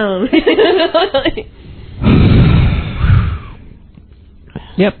shut down.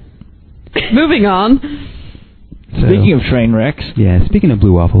 Yep. Moving on. So, Speaking of train wrecks, yeah, speaking of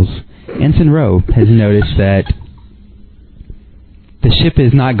blue waffles, Ensign Rowe has noticed that the ship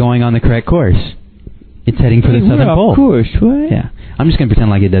is not going on the correct course. It's heading for the southern we're pole. off course, right? Yeah. I'm just going to pretend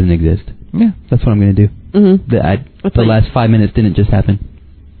like it doesn't exist. Yeah. That's what I'm going to do. Mm-hmm. The last 5 minutes didn't just happen.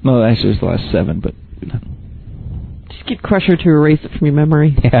 No, actually it was the last 7, but... Just get Crusher to erase it from your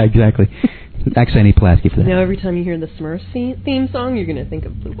memory. Yeah, exactly. Actually, I need Pulaski for that. Now every time you hear the Smurfs theme song, you're gonna think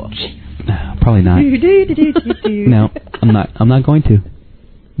of blue waffle. Probably not. No, I'm not. I'm not going to.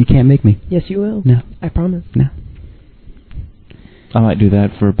 You can't make me. Yes, you will. No. I promise. No. I might do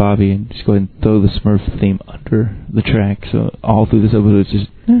that for Bobby and just go ahead and throw the Smurf theme under the track, so all through this episode it's just...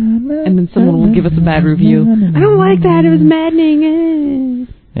 And then someone will give us a bad review. I don't like that. It was maddening.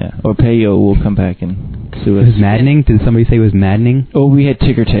 Yeah, or Peyo will come back and sue us. It was maddening? Did somebody say it was maddening? Oh, we had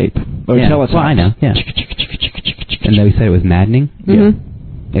ticker tape. Or Yeah, teletype. well, I know, yeah. And they said it was maddening? Yeah.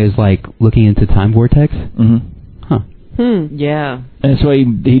 It was like looking into time vortex? Mm-hmm. Huh. Yeah. And that's why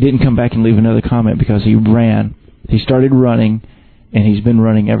he didn't come back and leave another comment, because he ran. He started running, and he's been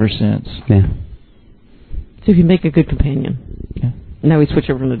running ever since. Yeah. So if you make a good companion. Yeah. Now we switch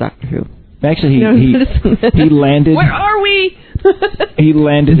over to Doctor Who. Actually, No, he landed... Where are we? He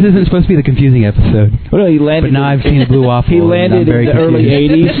landed... This isn't supposed to be the confusing episode. Well, no, he landed... But now I've seen Blue Waffle. He and landed I'm very in the early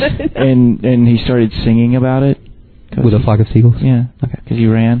confused. 80s, and he started singing about it. With a flock of seagulls? Yeah. Okay. Because he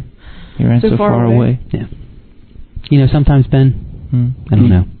ran. He ran so far away. Yeah. You know, sometimes, Ben, I don't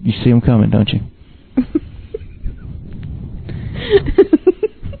know. You see him coming, don't you?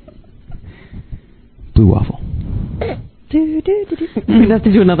 Blue Waffle. We're going to have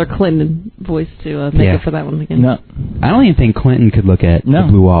to do another Clinton voice to make up for that one again. No. I don't even think Clinton could look at the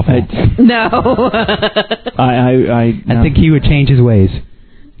Blue Waffle. No. I think he would change his ways.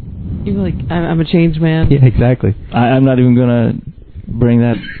 You're like, I'm a changed man. Yeah, exactly. I'm not even going to bring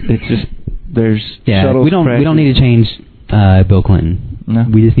that. It's just, there's subtle we don't need to change Bill Clinton. No.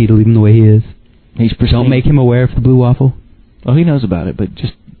 We just need to leave him the way he is. Don't make him aware of the Blue Waffle. Well, he knows about it, but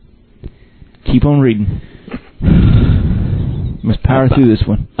just keep on reading. Must power through this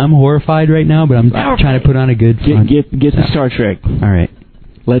one. I'm horrified right now, but I'm trying to put on a good front. Get the Star Trek. All right.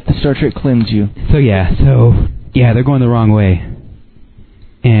 Let the Star Trek cleanse you. So they're going the wrong way.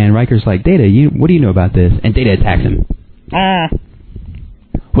 And Riker's like, Data, what do you know about this? And Data attacks him.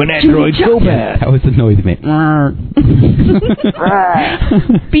 When androids go bad. That was the noise he made.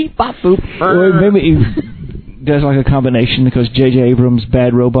 Beep, bop, boop. Or maybe he does like a combination because J.J. Abrams'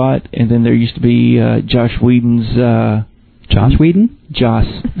 Bad Robot, and then there used to be Josh Whedon's... Josh Whedon? Joss.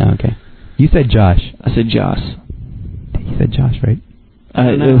 Oh, okay. You said Josh. I said Joss. You said Josh, right?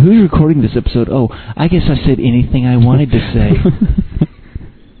 Who's recording this episode? Oh, I guess I said anything I wanted to say.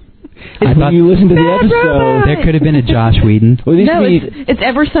 I thought you listened to the episode. There could have been a Josh Whedon. Well, No, it's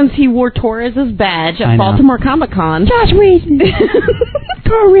ever since he wore Torres's badge I at know. Baltimore Comic Con. Josh Whedon.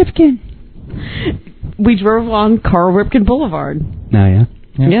 Carl Ripken. We drove on Carl Ripken Boulevard. No, yeah?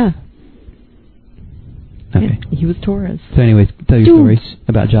 Yeah. Okay. Yeah, he was Torres. So anyways, tell your stories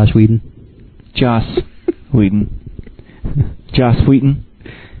about Josh Whedon. Joss Whedon. Joss Whedon.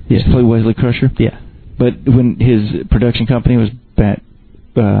 Yes. Played Wesley Crusher. Yeah. But when his production company was not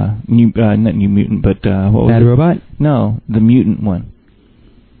New Mutant, but what was Bad it? Robot? No, the mutant one.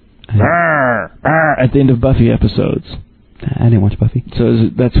 At the end of Buffy episodes. I didn't watch Buffy. So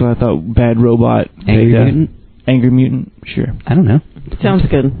that's why I thought Bad Robot. Angry Mutant? Angry Mutant? Sure. I don't know. Sounds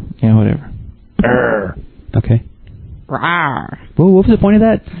good. Yeah, whatever. Okay. Rawr. Well, what was the point of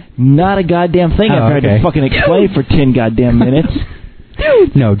that? Not a goddamn thing. I've tried to fucking explain for 10 goddamn minutes.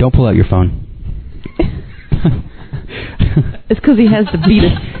 No, don't pull out your phone. It's because he has to beat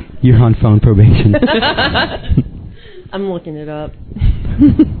us. You're on phone probation. I'm looking it up.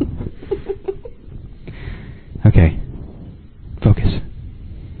 Okay. Focus.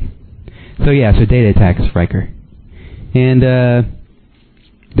 So Data attacks Riker. And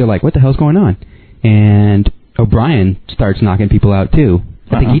they're like, what the hell's going on? And O'Brien starts knocking people out too.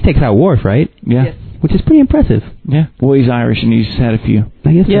 I think he takes out Worf, right? Yeah. Yes. Which is pretty impressive. Yeah. Well, he's Irish and he's had a few.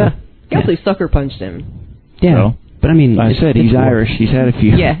 I guess Yeah. so. He also sucker punched him. Yeah. So, but I mean... I said he's Worf. Irish. He's had a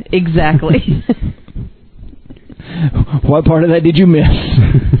few. Yeah, exactly. What part of that did you miss?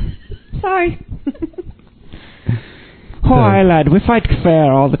 Sorry. Why, lad? We fight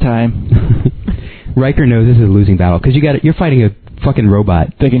fair all the time. Riker knows this is a losing battle because you're fighting a fucking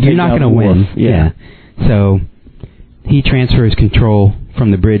robot. You're not going to win. Worf. Yeah. So he transfers control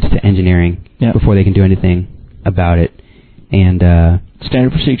from the bridge to engineering before they can do anything about it. And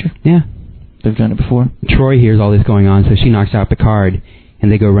standard procedure. Yeah. They've done it before. Troy hears all this going on, so she knocks out Picard,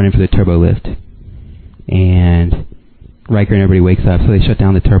 and they go running for the turbo lift. And Riker and everybody wakes up, so they shut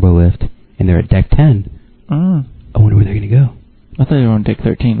down the turbo lift, and they're at deck 10. Oh. I wonder where they're going to go. I thought they were on deck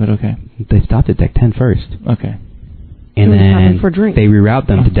 13, but okay. They stopped at deck 10 first. Okay. And then for a drink. they reroute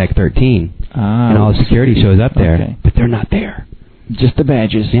them to deck 13. And all the security shows up there. Okay. But they're not there. Just the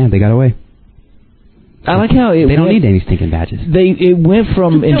badges. Yeah, they got away. I like how they don't need any stinking badges. It went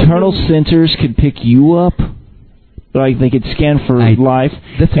from internal sensors could pick you up, like they could scan for life.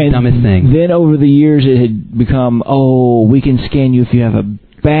 That's the dumbest thing. Then over the years it had become, we can scan you if you have a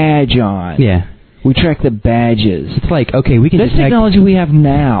badge on. Yeah. We track the badges. It's like, okay, we can That's detect... technology we have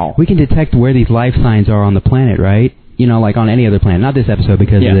now. We can detect where these life signs are on the planet, right? You know, like on any other planet. Not this episode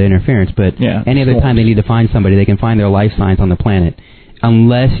because of the interference, but any other time they need to find somebody, they can find their life signs on the planet.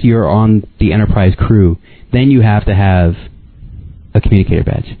 Unless you're on the Enterprise crew, then you have to have a communicator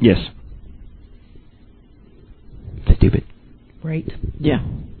badge. Yes. Stupid. Right. Yeah.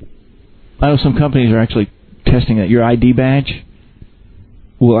 I know some companies are actually testing that. Your ID badge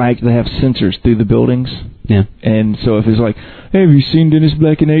will actually have sensors through the buildings. Yeah. And so if it's like, hey, have you seen Dennis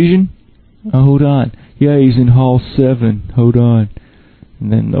Black and Asian? Oh, hold on. Yeah, he's in Hall 7. Hold on.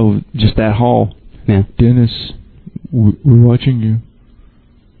 And then, just that hall. Yeah. Dennis, we're watching you.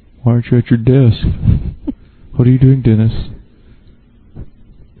 Why aren't you at your desk? What are you doing, Dennis?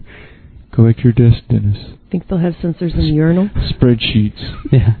 Go at your desk, Dennis. Think they'll have sensors in the urinal?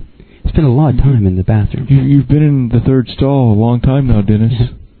 Spreadsheets. Yeah. Spend a lot of time in the bathroom. You've been in the third stall a long time now, Dennis. Yeah.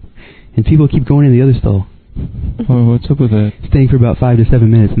 And people keep going in the other stall. Oh, what's up with that? Staying for about 5 to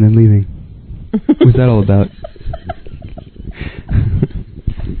 7 minutes and then leaving. What's that all about?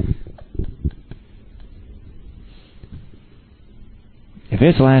 If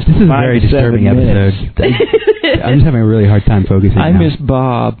it's last This is a 5 very to 7 disturbing minutes. episode. I'm just having a really hard time focusing I now. miss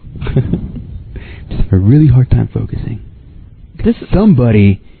Bob. Just have a really hard time focusing.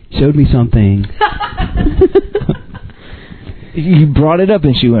 Somebody showed me something. You brought it up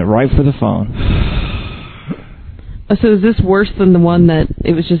and she went right for the phone. So is this worse than the one that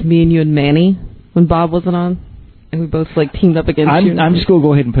it was just me and you and Manny when Bob wasn't on? And we both teamed up against you? I'm just going to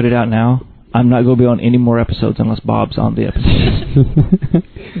go ahead and put it out now. I'm not going to be on any more episodes unless Bob's on the episode.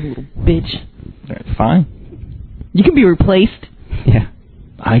 You little bitch. Fine. You can be replaced. Yeah,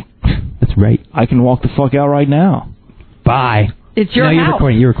 that's right. I can walk the fuck out right now. Bye. It's your no, you're house.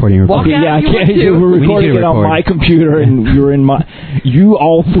 recording. You're recording. Walk Okay, out yeah, I if you can't. want to. We're We need recording you to it on record. my computer, and you're in my. You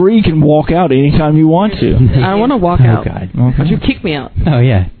all three can walk out anytime you want to. I want to walk Oh out. God. But you kick me out. Oh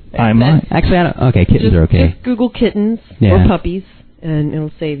yeah. I might. Actually, I don't. Okay, kittens are okay. Just Google kittens Yeah. or puppies, and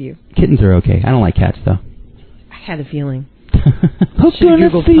it'll save you. Kittens are okay. I don't like cats though. I had a feeling. Hooked Should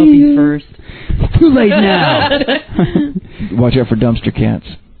have Googled puppies first. Too late now. Watch out for dumpster cats.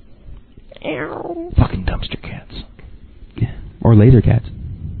 Fucking dumpster cats. Yeah. Or laser cats.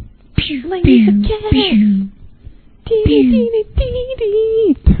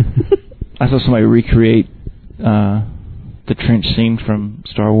 I saw somebody recreate the trench scene from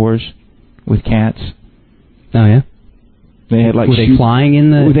Star Wars with cats. Oh yeah. They had like Were they flying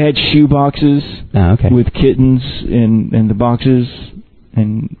in the? They had shoe boxes Oh okay. with kittens in the boxes,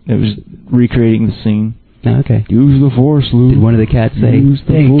 and it was recreating the scene. Oh, okay. Use the force, Luke. Did one of the cats say Use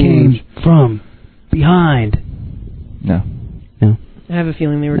the they force. came from behind? No. No. I have a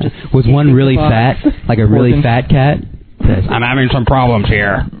feeling they were just. Was one escaping really the box. fat, like a really Organ. fat cat? Says, I'm having some problems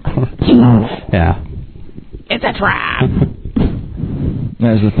here. Yeah. It's a trap.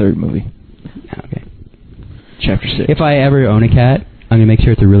 That was the third movie. Okay. Chapter 6. If I ever own a cat, I'm gonna make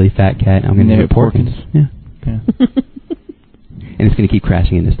sure it's a really fat cat. I'm gonna name it Porkins. Yeah. Yeah. And it's gonna keep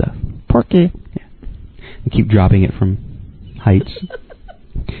crashing into stuff. Porky. Yeah. And keep dropping it from heights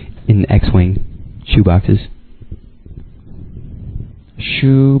in X-wing shoeboxes.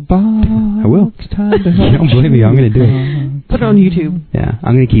 Shoebox. I will. Time to You don't believe me? I'm gonna do it. Put it on YouTube. Yeah.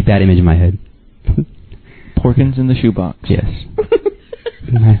 I'm gonna keep that image in my head. Porkins in the shoebox. Yes.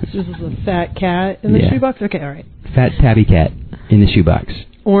 This is a fat cat in the Yeah. shoebox? Okay, alright. Fat tabby cat in the shoebox.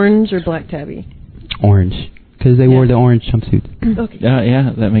 Orange or black tabby? Orange. Because they wore the orange jumpsuit. Okay.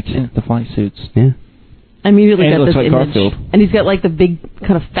 Yeah, that makes sense. The flight suits. Yeah. I immediately And it got looks this like image. Garfield. And he's got like the big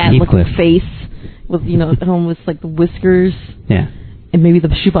kind of fat looking Heathcliff. face with, you know, almost like the whiskers. Yeah. And maybe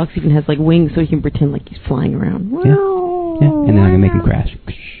the shoebox even has like wings so he can pretend like he's flying around. Yeah. Yeah. And then I'm gonna make him crash.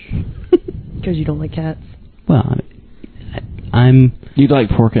 Because you don't like cats. Well, I'm. You'd like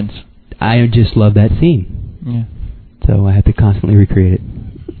Porkins. I just love that scene. Yeah. So I had to constantly recreate it.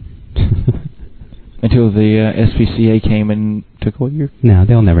 Until the SPCA came and took away your... No,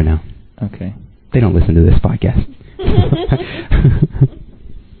 they'll never know. Okay. They don't listen to this podcast.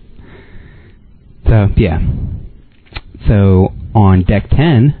 So, yeah. So, on deck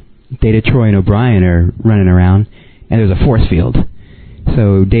 10, Data, Troy, and O'Brien are running around, and there's a force field.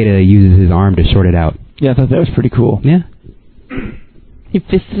 So, Data uses his arm to short it out. Yeah, I thought that was pretty cool. Yeah. He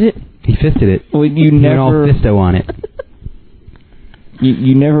fisted it. He fisted it. Well, you He went all never... fisto on it.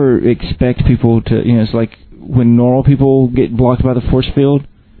 You never expect people to... You know, it's like when normal people get blocked by the force field,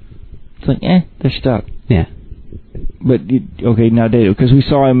 it's like, they're stuck. Yeah. But, okay, now Data, because we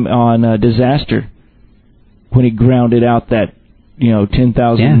saw him on Disaster when he grounded out that,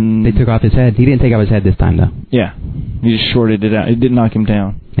 10,000... Yeah, they took off his head. He didn't take off his head this time, though. Yeah. He just shorted it out. It didn't knock him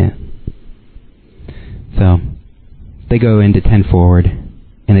down. Yeah. So, they go into 10 forward,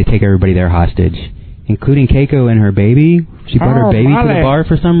 and they take everybody there hostage, including Keiko and her baby. She brought her baby to the bar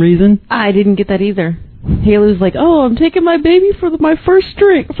for some reason. I didn't get that either. Haley's like, oh, I'm taking my baby for my first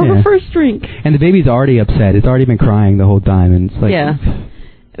drink, her first drink. And the baby's already upset. It's already been crying the whole time, and it's like... Yeah.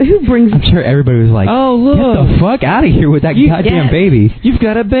 Who brings... I'm sure everybody was like, Oh, look. get the fuck out of here with that goddamn baby. You've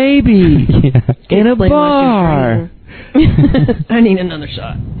got a baby Yeah. in a Explain what bar. I need another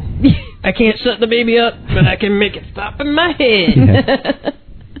shot. I can't shut the baby up, but I can make it stop in my head. Yeah.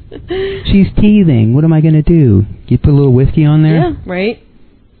 She's teething. What am I going to do? You put a little whiskey on there? Yeah. Right?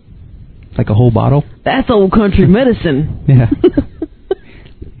 Like a whole bottle? That's old country medicine. Yeah.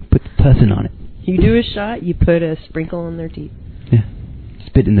 Put the tussin on it. You do a shot, you put a sprinkle on their teeth. Yeah.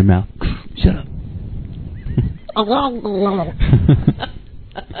 Spit in their mouth. Shut up.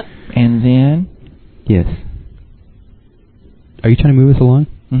 And then... Yes. Are you trying to move us along?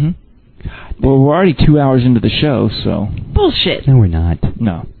 Mm-hmm. Well, we're already 2 hours into the show, so... Bullshit. No, we're not.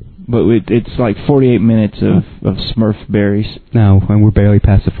 No. But it's like 48 minutes of Smurf berries. No, and we're barely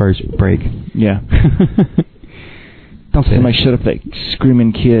past the first break. Yeah. Don't say Somebody that. shut up that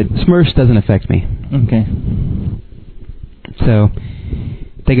screaming kid. Smurfs doesn't affect me. Okay. So,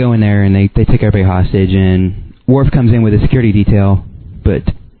 they go in there and they take everybody hostage, and Worf comes in with a security detail, but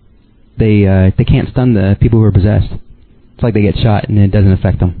they can't stun the people who are possessed. It's like they get shot and it doesn't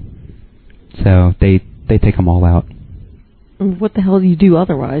affect them. So they take them all out. What the hell do you do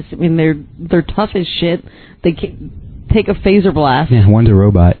otherwise? I mean, they're tough as shit. They can take a phaser blast. Yeah, one's a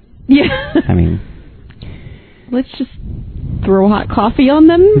robot. Yeah. I mean, let's just throw hot coffee on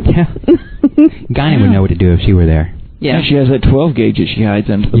them. yeah. Guinan would know what to do if she were there. Yeah, she has that 12 gauge that she hides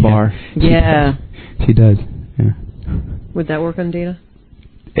under the bar. Yeah. She does. Yeah. Would that work on Data?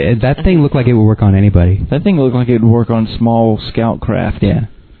 That thing looked like it would work on anybody. That thing looked like it would work on small scout craft. Yeah.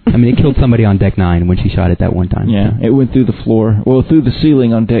 I mean, it killed somebody on deck 9 when she shot it that one time. Yeah, it went through the floor. Well, through the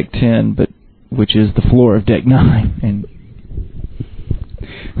ceiling on deck 10, but which is the floor of deck 9. And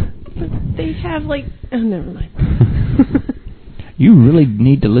They have like... Oh, never mind. you really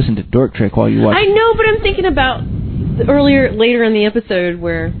need to listen to Dork Trek while you watch. I know, but I'm thinking about later in the episode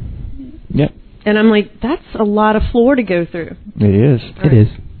where... Yep. And I'm like, that's a lot of floor to go through. It is. It is.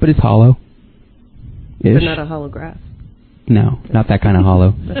 But it's hollow. But Ish. not a holograph. No, not that kind of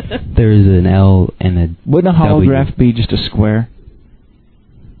hollow. There is an L and a Wouldn't a holograph be just a square?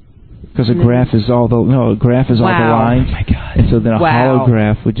 Because a graph is all the all the lines. Oh my God. And so then a Wow.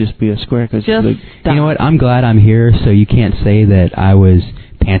 holograph would just be a square. Cause Just You know what? I'm glad I'm here, so you can't say that I was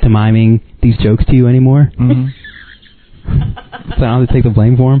pantomiming these jokes to you anymore. Mhm. So I don't have to take the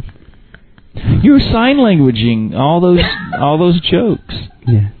blame for them. You were sign languaging all those jokes.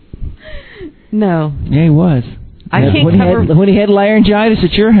 Yeah. No. Yeah, he was. I can't when he had laryngitis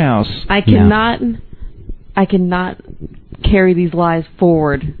at your house. I cannot carry these lies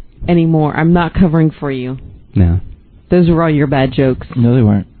forward anymore. I'm not covering for you. No. Those were all your bad jokes. No, they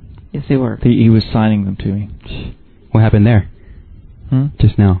weren't. Yes, they were. He was signing them to me. What happened there?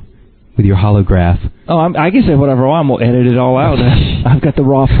 Just now. With your holograph. Oh, I can say whatever I want. We'll edit it all out. I've got the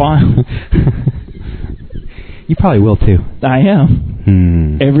raw file. You probably will, too. I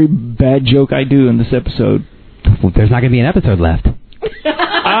am. Every bad joke I do in this episode. Well, there's not going to be an episode left.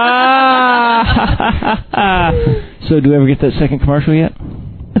 So do we ever get that second commercial yet?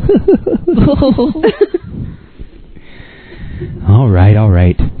 All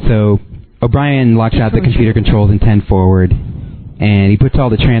right. So O'Brien locks out the computer controls in 10 forward, and he puts all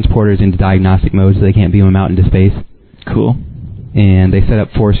the transporters into diagnostic mode so they can't beam them out into space. Cool. And they set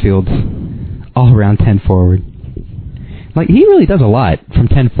up force fields all around 10 forward. Like, he really does a lot from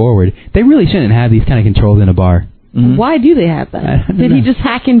 10 forward. They really shouldn't have these kind of controls in a bar. Mm-hmm. Why do they have that? I don't Did know. he just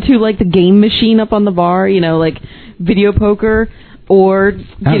hack into like the game machine up on the bar, like video poker, or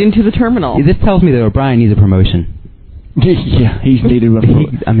get into the terminal? This tells me that O'Brien needs a promotion. Yeah, he's needed one.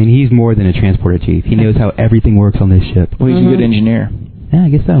 He's more than a transporter chief. He knows how everything works on this ship. Well, he's a good engineer. Yeah, I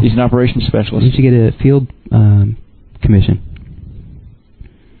guess so. He's an operations specialist. He should get a field commission.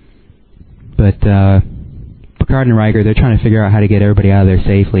 But Picard and Riker, they're trying to figure out how to get everybody out of there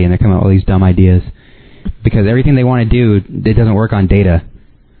safely, and they're coming up with all these dumb ideas. Because everything they want to do, it doesn't work on Data.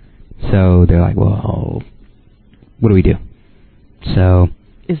 So they're like, well, what do we do? So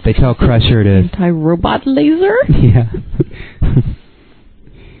they tell Crusher to... Anti-robot laser? Yeah.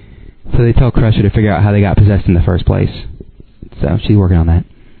 So they tell Crusher to figure out how they got possessed in the first place. So she's working on that.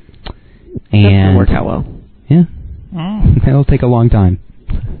 That's going to work out well. Yeah. That'll take a long time.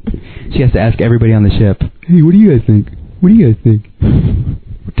 She has to ask everybody on the ship, hey, what do you guys think? What do you guys think?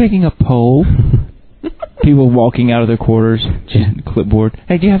 We're taking a poll. People walking out of their quarters, just clipboard.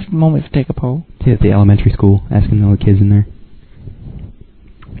 Hey, do you have a moment to take a poll? Yeah, at the elementary school, asking all the kids in there.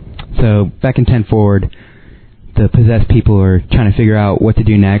 So, back in 10 forward, the possessed people are trying to figure out what to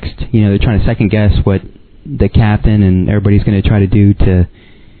do next. They're trying to second guess what the captain and everybody's going to try to do to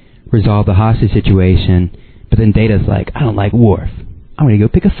resolve the hostage situation. But then Data's like, I don't like Worf. I'm going to go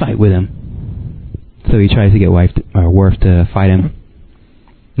pick a fight with him. So he tries to get Worf to fight him.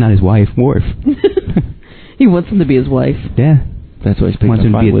 Not his wife, Worf. He wants him to be his wife. Yeah. That's why he's picking wants a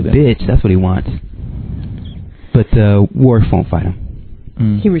him to fight be with a him. bitch. That's what he wants. But Worf won't fight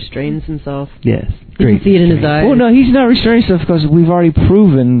him. He restrains himself. Yes. You can see it in his eyes. Well, no, he's not restraining himself because we've already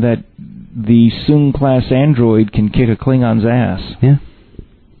proven that the Soong-class android can kick a Klingon's ass. Yeah.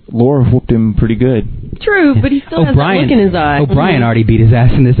 Laura whooped him pretty good. True, but he still has that look in his eye. O'Brien already beat his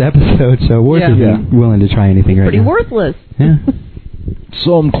ass in this episode, so Worf isn't willing to try anything right Pretty now. worthless. Yeah.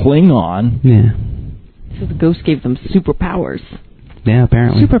 Some Klingon. Yeah. So the ghost gave them superpowers. Yeah,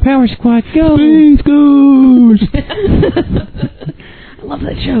 apparently. Superpower Squad, go! Space Ghost! I love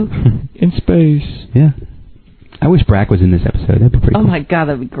that show. In space. Yeah. I wish Brack was in this episode. That'd be pretty Oh cool. my god,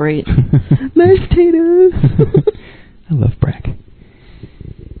 that'd be great. Mashed potatoes. I love Brack.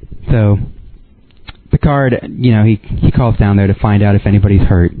 So, Picard, he calls down there to find out if anybody's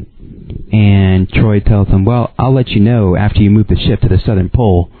hurt. And Troy tells him, well, I'll let you know after you move the ship to the southern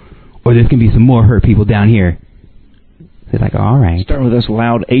pole, or there's going to be some more hurt people down here. They're like, all right. Starting with this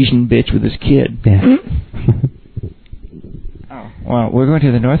loud Asian bitch with his kid. Yeah. Oh, well, we're going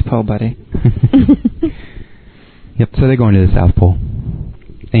to the North Pole, buddy. Yep, so they're going to the South Pole.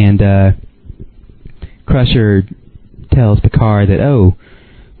 And Crusher tells Picard that,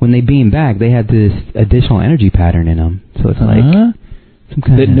 when they beam back, they had this additional energy pattern in them. So it's like some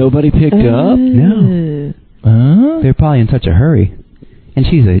kind that nobody picked up? No. They're probably in such a hurry. And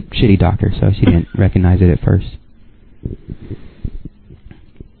she's a shitty doctor, so she didn't recognize it at first.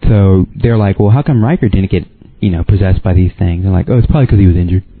 So they're like, well, how come Riker didn't get, possessed by these things? They're like, it's probably because he was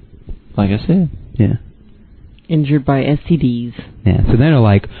injured. Like I said. Yeah. Injured by STDs. Yeah, so then they're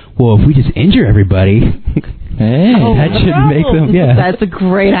like, well, if we just injure everybody, hey, that should make them, yeah. That's a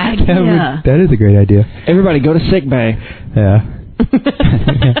great idea. That is a great idea. Everybody go to sick bay. Yeah.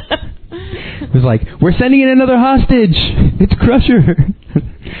 It was like, we're sending in another hostage. It's Crusher.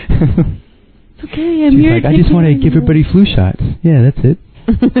 It's okay, I'm She's here. like, I just want to give everybody flu shots. Yeah, that's it.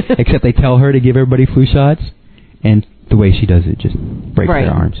 Except they tell her to give everybody flu shots, and the way she does it just breaks Right.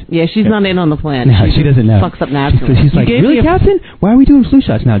 their arms. Yeah, she's not in on the plan. No, she doesn't know. Fucks up naturally. She's like, You gave really, me a- Captain? Why are we doing flu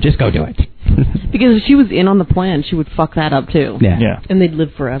shots now? Just go do it. Because if she was in on the plan, she would fuck that up too. Yeah. Yeah. And they'd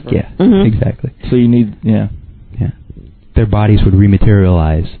live forever. Yeah, Mhm. exactly. So you need, yeah. Yeah. Their bodies would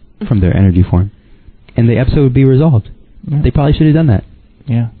rematerialize from their energy form, and the episode would be resolved. Yeah. They probably should have done that.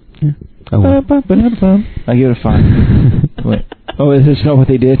 Yeah. Yeah. Oh, well. I give it a 5. Wait. Oh, is this not what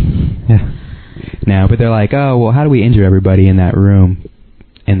they did? Yeah. No, but they're like, well, how do we injure everybody in that room?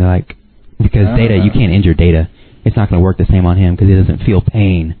 And they're like, because Data, you can't injure Data. It's not going to work the same on him because he doesn't feel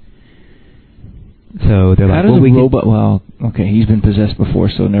pain. So they're How like, does well, a robot... Well, okay, he's been possessed before,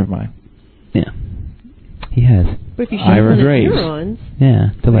 so never mind. Yeah. He has. But if you Ira shut down Graves. neurons, Yeah.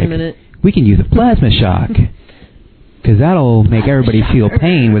 They're wait like, a minute. we can use a plasma shock. Because that'll make everybody feel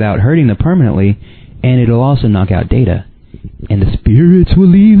pain without hurting them permanently, and it'll also knock out Data. And the spirits will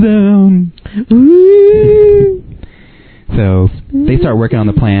leave them. So they start working on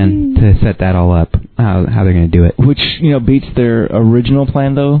the plan to set that all up, how they're going to do it. Which, beats their original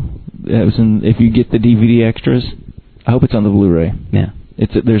plan, though. It was if you get the DVD extras, I hope it's on the Blu-ray. Yeah.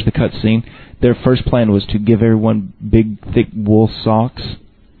 There's the cut scene. Their first plan was to give everyone big, thick wool socks,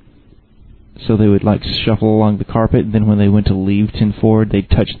 so they would shuffle along the carpet. And then when they went to leave 10 forward, they'd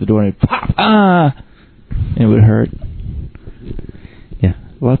touch the door and it'd pop, and it would hurt. Yeah.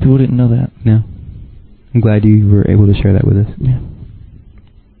 A lot of people didn't know that. No. I'm glad you were able to share that with us. Yeah.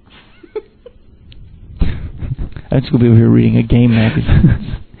 I'm just gonna be over here reading a game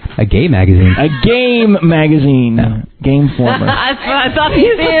magazine. A gay magazine. A game magazine. No. Game Former. I thought he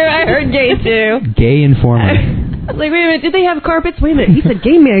there. I heard gay too. Gay Informer. I was like, wait a minute, did they have carpets? Wait a minute, he said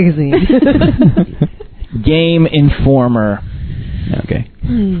gay magazine. Game Informer. Okay.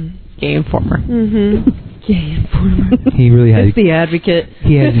 Gay Informer. Mm-hmm. Gay Informer. He really has. It's the Advocate.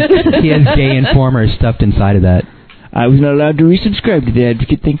 He has Gay Informer stuffed inside of that. I was not allowed to resubscribe to the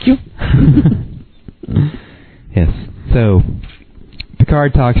Advocate, thank you. Yes. So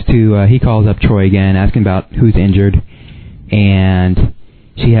Picard talks to. He calls up Troy again, asking about who's injured, and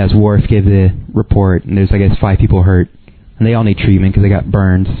she has Worf give the report. And there's, I guess, 5 people hurt, and they all need treatment because they got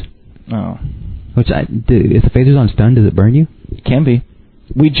burns. Oh, Which if the phaser's on stun, does it burn you? it can be.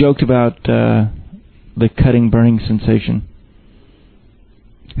 We joked about the cutting, burning sensation.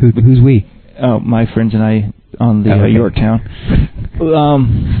 Who's we? Oh, my friends and I on the okay. Yorktown.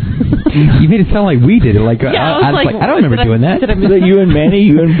 You made it sound like we did it. Like Yeah, I was like, I don't remember doing that. Was that you and Manny,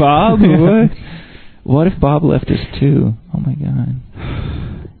 you and Bob? What if Bob left us too? Oh my God.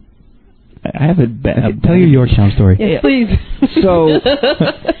 I have a bad. Tell your Yorktown story. Yeah, please. So, This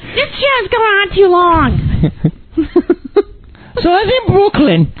show's going on too long. so I was in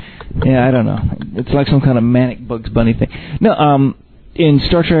Brooklyn. Yeah, I don't know. It's like some kind of manic Bugs Bunny thing. No, in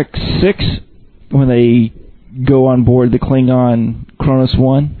Star Trek 6, when they go on board the Klingon Kronos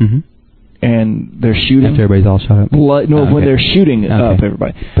 1, Mm-hmm. and they're shooting. After everybody's all shot up. Blood, no, Oh, when okay. they're shooting up Okay.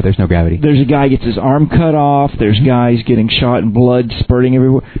 everybody. But there's no gravity. There's a guy gets his arm cut off. There's guys getting shot and blood spurting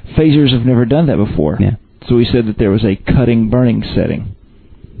everywhere. Phasers have never done that before. Yeah. So we said that there was a cutting, burning setting.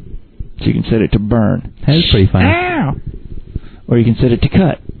 So you can set it to burn. That's pretty funny. Ow! Or you can set it to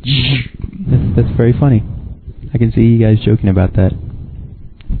cut. That's very funny. I can see you guys joking about that.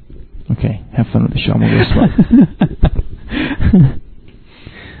 Okay, have fun with the show. I'm going to go slow.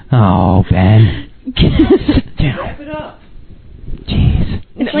 Oh, Ben. Sit down. Wrap it up. Jeez.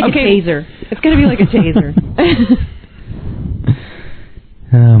 It's like Okay. a taser. It's going to be like a taser.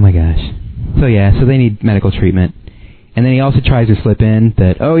 Oh my gosh. So yeah, so they need medical treatment. And then he also tries to slip in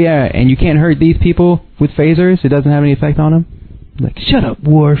that, oh yeah, and you can't hurt these people with phasers. It doesn't have any effect on them. Like, shut up,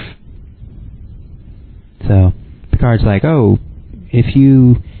 Worf. So Picard's like, oh, if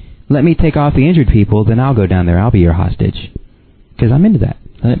you let me take off the injured people, then I'll go down there. I'll be your hostage. Because I'm into that.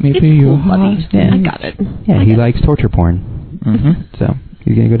 Let me It's be your cool, buddy. hostage. Yeah. I got it. Yeah, he likes torture porn. Mm-hmm. So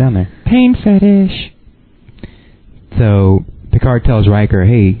He's going to go down there. Pain fetish. So Picard tells Riker,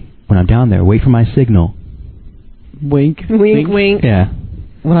 hey, when I'm down there, wait for my signal. Wink. Wink, wink. Yeah.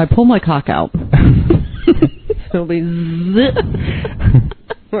 When I pull my cock out. It'll be zip.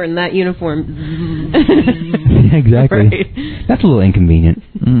 We're in that uniform. Exactly. Right. That's a little inconvenient.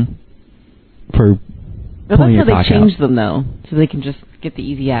 For Well, pulling that's your how cock they change out. them, though, so they can just get the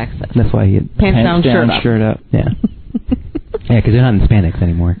easy access. That's why he... Pants down, shirt up. Yeah. Yeah, because they're not in Hispanics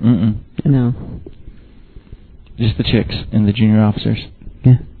anymore. No. Just the chicks and the junior officers.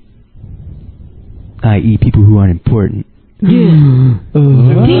 Yeah. I.e. people who aren't important. Yeah.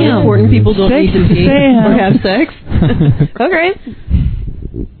 Damn. Important people don't need to pee Sam. or have sex. Okay.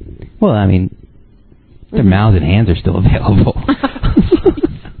 Well, I mean, their mouths and hands are still available.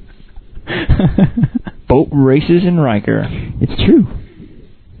 Boat races in Riker. It's true.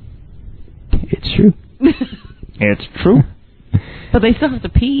 It's true. It's true. But they still have to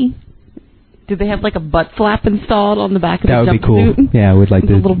pee. Do they have like a butt flap installed on the back of That the would be cool. jumpsuit? Yeah, with like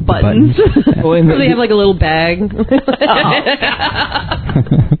The little the buttons. buttons. Well, So they have like a little bag.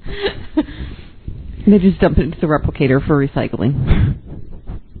 They just dump it into the replicator for recycling.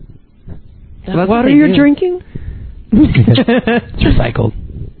 That That's water what they you're do. drinking? It's recycled.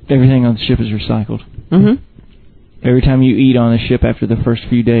 Everything on the ship is recycled. Mm-hmm. Every time you eat on the ship after the first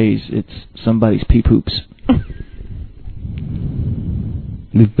few days, it's somebody's pee poops.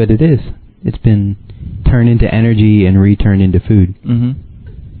 But it is. It's been turned into energy and returned into food. Mm-hmm.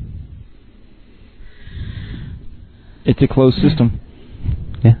 It's a closed system.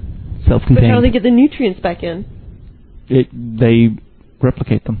 Yeah. But Self-contained. how do they get the nutrients back in? They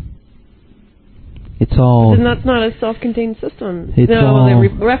replicate them. It's all... Then that's not a self-contained system. It's no, all- they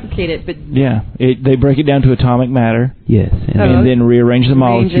replicate it, but Yeah, they break it down to atomic matter Yes. And Oh. and then rearrange the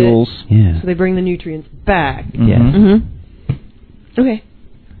Arrange it. molecules. yeah. so they bring the nutrients back. Yes. Mhm. Mm-hmm. Okay.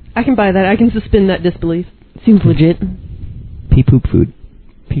 I can buy that. I can suspend that disbelief. Seems legit. Pee poop food.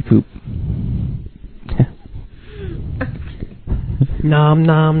 Pee poop. Nom,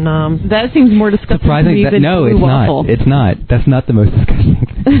 nom, nom. That seems more disgusting to Surprising me that than no, blue it's waffle. not. It's not. That's not the most disgusting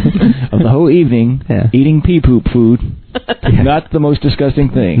thing. Of the whole evening, Yeah. eating pee poop food, Yeah. not the most disgusting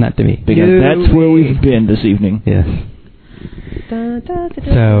thing. Not to me. Because No that's where way. we've been this evening. Yes. Da, da, da, da,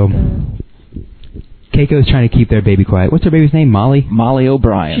 So- da. Keiko's trying to keep their baby quiet. What's their baby's name? Molly? Molly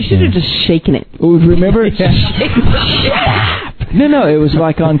O'Brien. She should have just shaken it. Oh, remember? No, it was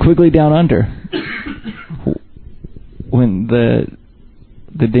like on Quigley Down Under. When the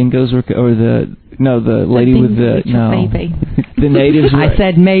dingoes were, or the lady with the, no. Baby. The natives were, I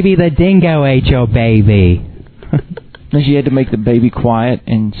said maybe the dingo ate your baby. and she had to make the baby quiet,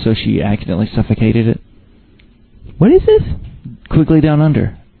 and so she accidentally suffocated it. What is this? Quigley Down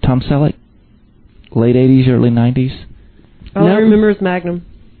Under. Tom Selleck. Late 80s, early 90s. All I No. remember is Magnum.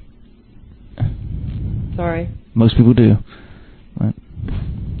 Sorry. Most people do. But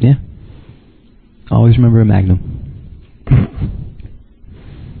Yeah. Always remember a Magnum.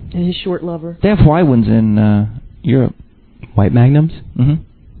 And his short lover. they have white ones in Europe. White Magnums? Hmm.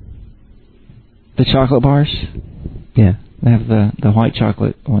 The chocolate bars. Yeah. They have the white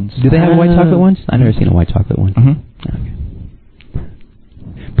chocolate ones. Do they have white chocolate ones? I've never seen a white chocolate one. Mm-hmm. Okay.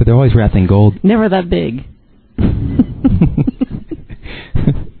 But they're always wrapped in gold. Never that big.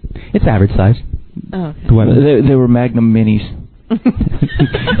 It's average size. Oh, okay. The white one. They were Magnum Minis.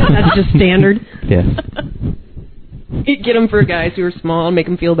 That's just standard. Yes. You get them for guys who are small and make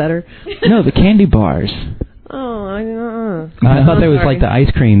them feel better. No, the candy bars. Oh, I know. I thought there was like the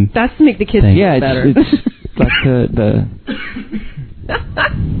ice cream. That's to make the kids Thing. feel Yeah, better. it's like the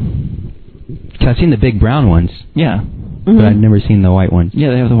 'Cause I've seen the big brown ones, yeah. but I've never seen the white ones. Yeah,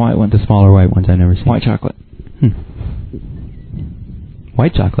 they have the white ones. The smaller white ones I've never seen. White chocolate.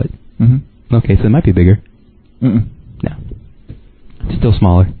 White chocolate. Mm-hmm. Okay, so it might be bigger. Mm-mm. No. It's still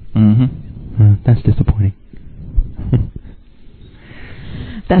smaller. Mm-hmm. That's disappointing.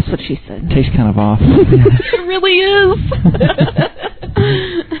 That's what she said. Tastes kind of off. It really is.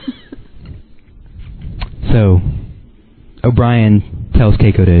 So, O'Brien tells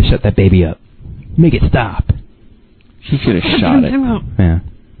Keiko to shut that baby up. Make it stop. She should have shot it. Yeah.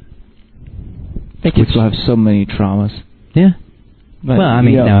 They kids will have so many traumas. Yeah. But, Well, I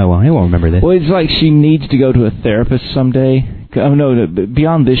mean, you know, no, it won't remember this. Well, it's like she needs to go to a therapist someday. Oh, no,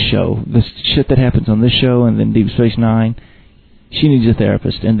 beyond this show, the shit that happens on this show and then Deep Space Nine, she needs a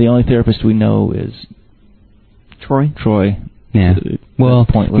therapist. And the only therapist we know is Troy. Yeah. Well,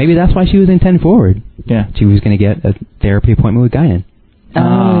 pointless. maybe that's why she was in 10 Forward. Yeah. She was going to get a therapy appointment with Guinan.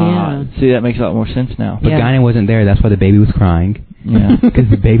 Yeah. See, that makes a lot more sense now. But Yeah. Guinan wasn't there. That's why the baby was crying. Yeah. Because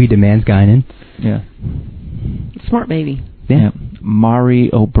the baby demands Guinan. Yeah. Smart baby. Yeah. Mari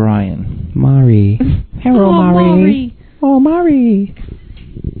O'Brien. Mari. Hello, Mari. Oh, Mari.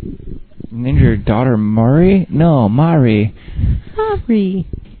 Named your daughter Murray? No, Mari. Mari.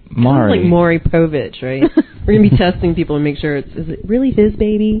 Mari. Like Maury Povich, right? We're going to be testing people and make sure is it really his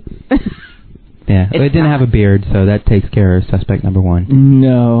baby? Yeah, but it didn't have a beard, so that takes care of suspect number one.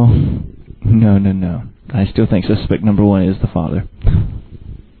 No. I still think suspect number one is the father.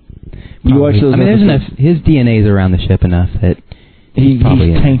 You watch those there's enough. His DNA's around the ship enough that he's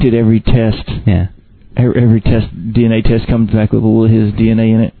tainted every test. Yeah. Every DNA test comes back with all his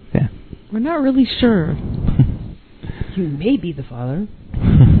DNA in it. Yeah. We're not really sure. You may be the father.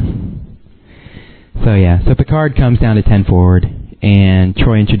 So Picard comes down to 10 forward, and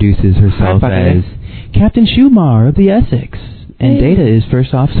Troy introduces herself as Captain Shumar of the Essex, and Data is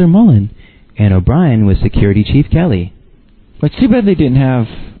First Officer Mullen, and O'Brien was Security Chief Kelly. But too bad they didn't have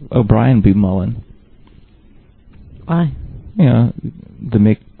O'Brien be Mullen. Why? You know,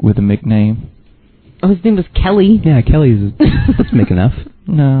 with the Mick name. Oh, his name was Kelly. Yeah, Kelly's that's Mick enough.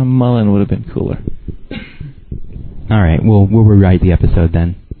 No, Mullen would have been cooler. All right, we'll rewrite the episode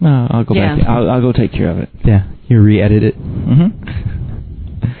then. No, I'll go back. I'll go take care of it. Yeah, you re-edit it. Mm-hmm.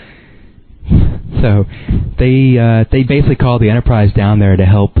 So they basically call the Enterprise down there to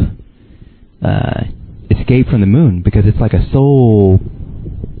help escape from the moon because it's like a soul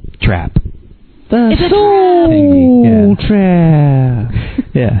trap. The soul trap.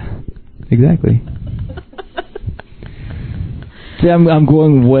 Yeah, exactly. See, I'm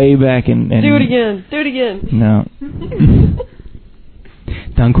going way back and Do it again. Do it again. No.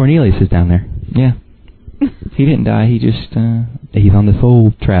 Don Cornelius is down there. Yeah. He didn't die. He just he's on the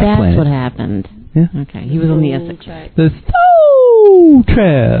soul trap That's planet. what happened. Yeah. Okay, he was on the Essex. The soul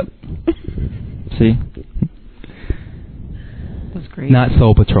trap. See? That's great. Not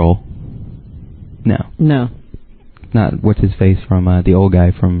Soul Patrol. No. Not what's his face from the old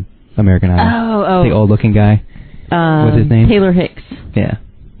guy from American Idol. Oh. The old looking guy. What's his name? Taylor Hicks. Yeah.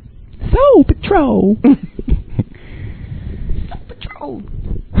 Soul Patrol. Patrol.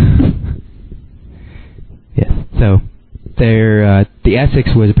 Yes. So the Essex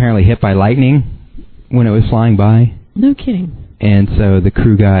was apparently hit by lightning when it was flying by. No kidding. And so the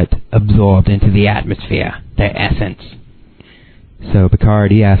crew got absorbed into the atmosphere, their essence. So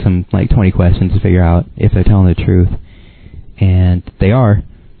Picard, he asked them like 20 questions to figure out if they're telling the truth. And they are.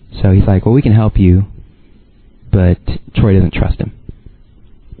 So he's like, well, we can help you. But Troy doesn't trust him.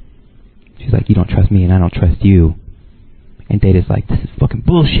 She's like, you don't trust me and I don't trust you. And Data's like, this is fucking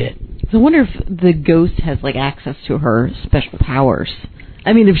bullshit. So I wonder if the ghost has like access to her special powers.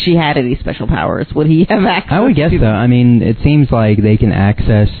 I mean, if she had any special powers, would he have access? I would guess so. I mean, it seems like they can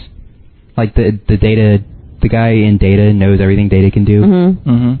access, like the Data, the guy in Data knows everything Data can do. Mm-hmm.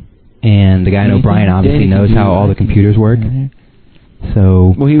 Mm-hmm. And the guy in O'Brien obviously knows how all the computers work.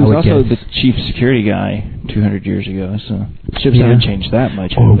 So well, he was also the chief security guy 200 years ago, so ships haven't changed that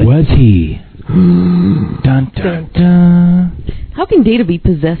much. Or was he? Dun, dun, dun. How can Data be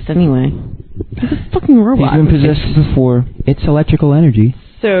possessed anyway? He's a fucking robot. He's been possessed before. It's electrical energy.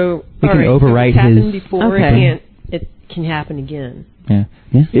 So We can overwrite so it's happened his- before. Okay. It can happen again. Yeah.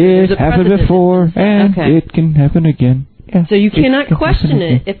 Yeah. It a happened precedent. before, and Okay. it can happen again. Yeah. So you It cannot can question happen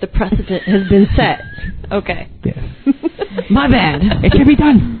it again. if the precedent has been set. Okay. Yes. My bad. It can be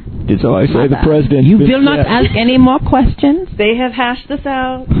done. It's all I say. The bad. president. You will not ask any more questions. They have hashed this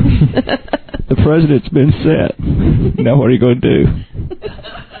out. The president's been set. Now what are you going to do?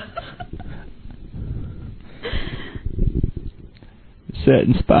 Set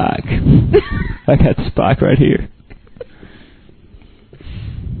and Spike. I got the Spike right here.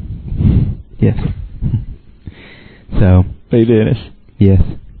 Yes. So, Hey Dennis, yes.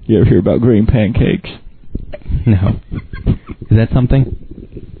 you ever hear about green pancakes? No. Is that something?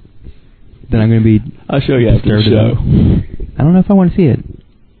 Then I'm going to be I'll show you after the disturbed show. about. I don't know if I want to see it.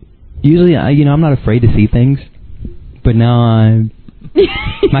 Usually, I'm not afraid to see things, but now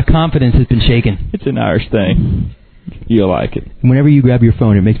my confidence has been shaken. It's an Irish thing. You'll like it. Whenever you grab your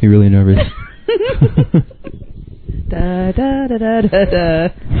phone, it makes me really nervous. Da, da, da, da, da, da.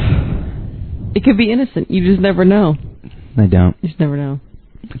 It could be innocent. You just never know. I don't. You just never know.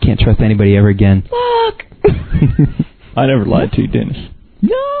 I can't trust anybody ever again. Fuck! I never lied to you, Dennis.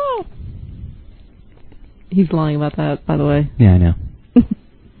 No! He's lying about that, by the way. Yeah, I know.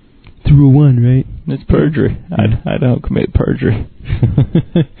 It's rule 1, right? It's perjury. I don't commit perjury.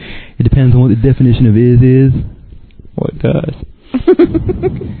 It depends on what the definition of is. What does?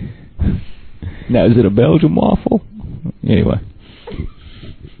 Now, is it a Belgian waffle? Anyway.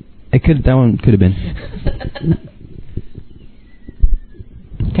 That one could have been.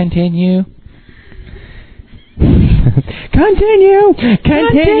 Continue.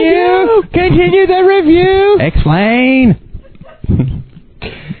 Continue the review. Explain.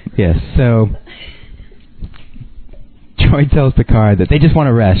 Yes, so Troy tells Picard that they just want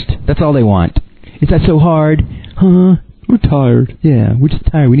to rest. That's all they want. Is that so hard? Huh? We're tired. Yeah, we're just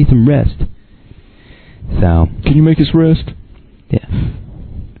tired. We need some rest. So, Can you make us rest? yeah.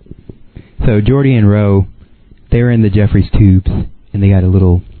 So Geordi and Ro, they were in the Jeffries tubes, and they got a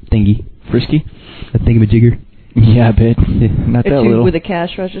little thingy, Frisky? a thingamajigger. Yeah, I bet. Yeah. Not A that tube little. with a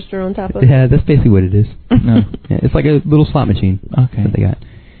cash register on top of it. Yeah, that's basically what it is. No. Yeah, it's like a little slot machine Okay. that they got.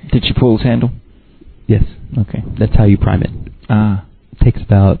 Did she pull his handle? Yes, Okay. that's how you prime it. Ah. Takes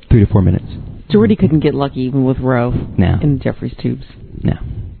about 3 to 4 minutes. Jordy couldn't get lucky even with Ro No, in Jeffrey's tubes. no,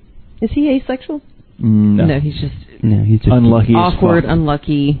 Is he asexual? No. He's just no. He's just Unlucky awkward, as fuck.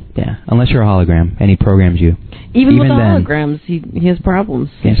 unlucky. Yeah, unless you're a hologram and he programs you. Even with the then. holograms, he has problems.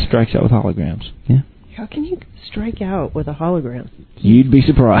 He strikes out with holograms. Yeah. How can you strike out with a hologram? You'd be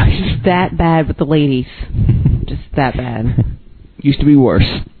surprised. That bad with the ladies. Just that bad. Used to be worse.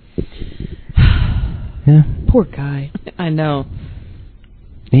 Yeah. Poor guy. I know.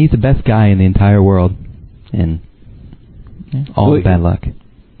 And he's the best guy in the entire world, and all Well, the bad luck.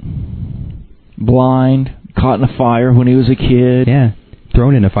 Blind, caught in a fire when he was a kid. Yeah,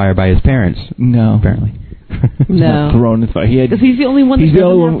 thrown in a fire by his parents, No. apparently. He's not No. thrown in the fire. He had, Because he's the only one he's that the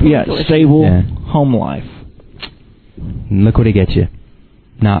doesn't only have one, yeah, parental issues. stable Yeah. home life. And look what it gets you.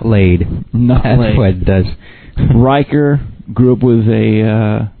 Not laid. Not That's laid. what it does. Riker grew up with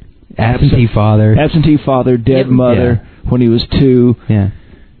a Absentee father. absentee father, dead Yep. mother when he was 2. Yeah.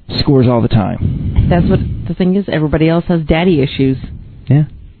 Scores all the time. That's what the thing is. Everybody else has daddy issues. Yeah.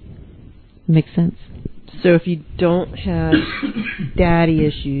 Makes sense. So if you don't have daddy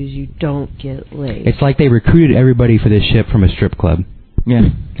issues, you don't get laid. It's like they recruited everybody for this ship from a strip club, Yeah.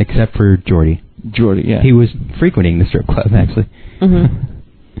 except for Geordi. Geordi, yeah. He was frequenting the strip club, actually. Mm-hmm.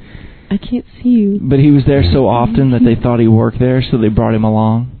 I can't see you. But he was there so often that they thought he worked there, so they brought him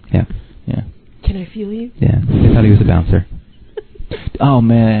along. Yeah. Yeah. Can I feel you? Yeah. They thought he was a bouncer. Oh,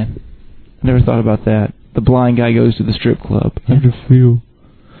 man. I never thought about that. The blind guy goes to the strip club. Yeah. I just feel.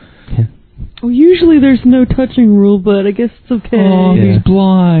 Yeah. Well, usually there's no touching rule, but I guess it's okay. Oh, Yeah. he's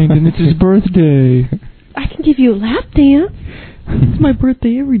blind, and it's his birthday. I can give you a lap dance. It's my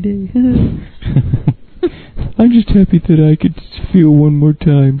birthday every day. I'm just happy that I could feel one more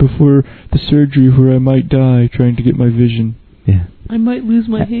time before the surgery where I might die trying to get my vision. Yeah. I might lose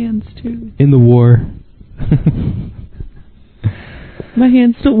my hands, too. In the war. My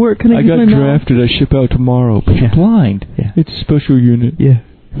hands don't work. Can I I use got my mouth? drafted. I ship out tomorrow, but Yeah. you're blind. Yeah. It's a special unit. Yeah.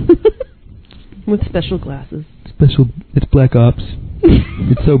 With special glasses. Special. It's Black Ops.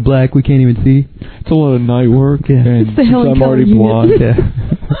 It's so black we can't even see. It's a lot of night work, Yeah. and It's the since Helen I'm Keller already unit. blind, Yeah.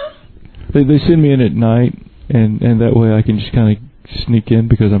 they send me in at night, and that way I can just kind of sneak in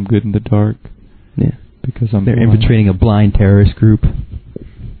because I'm good in the dark. Yeah. Because I'm They're blind. infiltrating a blind terrorist group,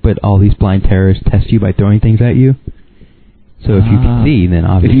 but all these blind terrorists test you by throwing things at you. So if you can see, then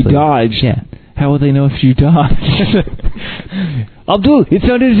obviously. If you dodge, Yeah. how will they know if you dodged? Abdul, it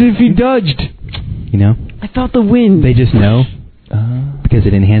sounded as if you dodged. You know? I felt the wind. They just know because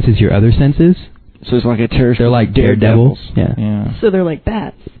it enhances your other senses. So it's like a terrorist. They're like daredevils. Yeah. Yeah. So they're like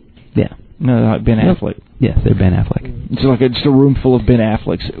bats. Yeah. No, like Ben Nope. Affleck. Yes, they're Ben Affleck. It's like just a room full of Ben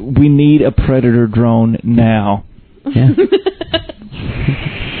Afflecks. We need a Predator drone now. Yeah.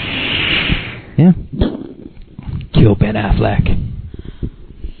 Yeah. Kill Ben Affleck.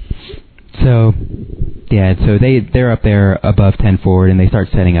 So, yeah, so they're up there above 10 forward, and they start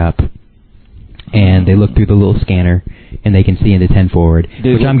setting up. And they look through the little scanner, and they can see into 10 forward.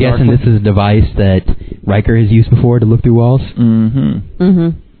 They Which look I'm guessing darkly. this is a device that Riker has used before to look through walls. Mm-hmm. Mm-hmm.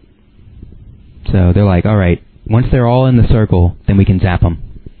 So they're like, all right, once they're all in the circle, then we can zap them.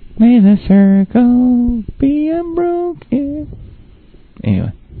 May the circle be unbroken.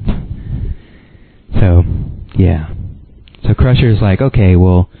 Anyway. So, yeah. So Crusher's like, okay,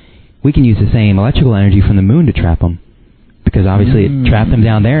 well, we can use the same electrical energy from the moon to trap them. Because obviously it trapped them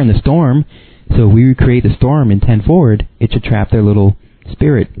down there in the storm. So if we recreate the storm in 10 forward, it should trap their little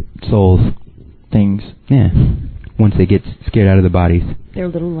spirit souls. Things. Yeah. Once they get scared out of the bodies. They're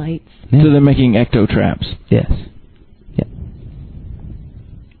little lights. Yeah. So they're making ecto traps. Yes. Yeah.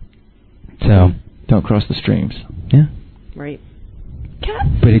 So, Don't cross the streams. yeah. Right.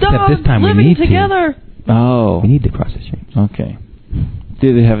 But except this time we living need together. Oh. to. We need to cross the streams. Okay.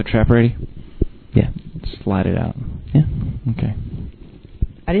 Do they have a trap ready? Yeah. Slide it out. Yeah. Okay.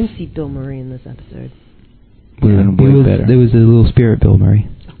 I didn't see Bill Murray in this episode. Would have been way better. There was a little spirit Bill Murray.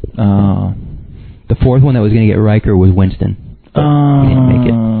 Oh. The fourth one that was going to get Riker was Winston. He didn't make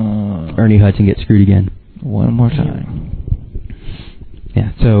it. Ernie Hudson gets screwed again. One more time.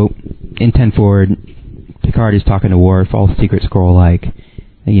 Yeah, so in 10 forward, Picard is talking to Worf, all secret scroll like,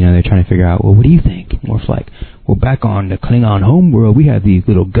 they're trying to figure out, well, what do you think? And Worf's like, well, back on the Klingon homeworld, we have these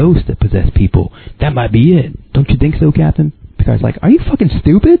little ghosts that possess people. That might be it. Don't you think so, Captain? Picard's like, are you fucking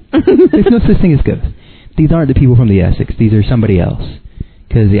stupid? There's no such thing as ghosts. These aren't the people from the Essex. These are somebody else.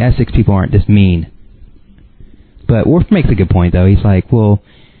 Because the Essex people aren't this mean. But Worf makes a good point, though. He's like, well,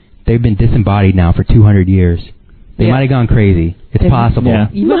 they've been disembodied now for 200 years. They might have gone crazy. It's possible. Yeah.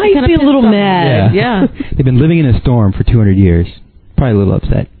 You might be a little mad. Yeah. They've been living in a storm for 200 years. Probably a little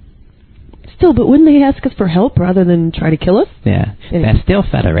upset. Still, but wouldn't they ask us for help rather than try to kill us? Yeah. That's still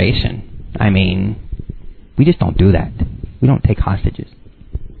Federation. I mean, we just don't do that. We don't take hostages.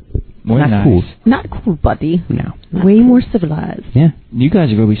 Not nice. cool. Not cool, buddy. No. Way more civilized. Yeah. You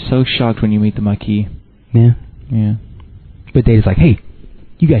guys are going to be so shocked when you meet the Maquis. Yeah. Yeah. But Data's like, hey,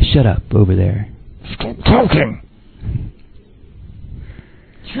 you guys shut up over there. Stop talking!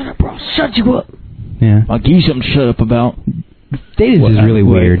 Shut up, bro. Shut you up. Yeah. I'll give you something to shut up about. Data's is really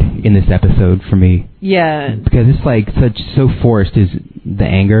weird in this episode for me. Yeah. Because it's like so forced is the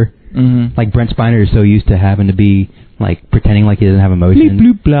anger. Mm-hmm. Like Brent Spiner is so used to having to be like pretending like he doesn't have emotion.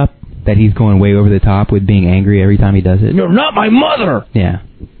 Bleep, bloop, blop. That he's going way over the top with being angry every time he does it. You're not my mother! Yeah.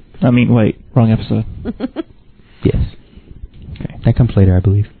 I mean, wait. Wrong episode. Yes. Okay. That comes later, I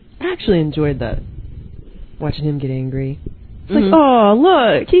believe. I actually enjoyed that. Watching him get angry. It's like, oh,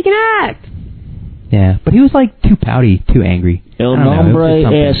 look, he can act. Yeah, but he was like too pouty, too angry. El I don't know, it was nombre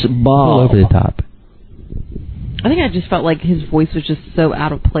just es something Bob. all over the top. I think I just felt like his voice was just so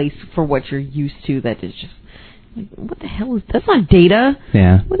out of place for what you're used to that it's just like, what the hell is that's not Data?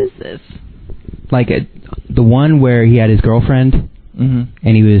 Yeah. What is this? Like the one where he had his girlfriend Mm-hmm.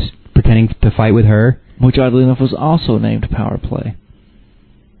 and he was pretending to fight with her. Which, oddly enough, was also named Power Play.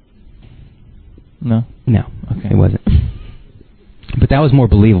 No? No, Okay. it wasn't. But that was more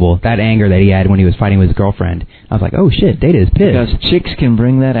believable. That anger that he had when he was fighting with his girlfriend. I was like, oh shit, Data is pissed. Because chicks can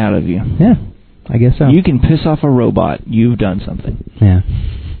bring that out of you. Yeah, I guess so. You can piss off a robot. You've done something. Yeah.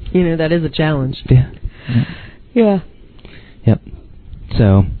 You know, that is a challenge. Yeah. Yeah. Yep.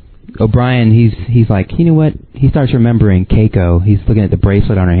 So O'Brien, he's like, you know what? He starts remembering Keiko. He's looking at the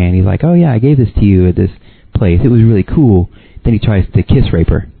bracelet on her hand. He's like, oh yeah, I gave this to you at this place. It was really cool. Then he tries to kiss rape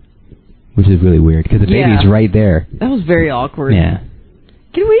her, which is really weird because the baby's right there. That was very awkward. Yeah.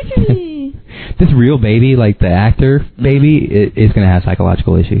 Get away from me. This real baby, like the actor baby, is going to have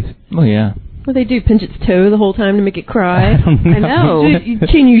psychological issues. Oh, yeah. What they do, pinch its toe the whole time to make it cry? I don't know. I know. Dude,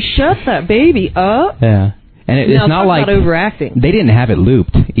 can you shut that baby up? Yeah. And it's Now, not talk like about overacting. they didn't have it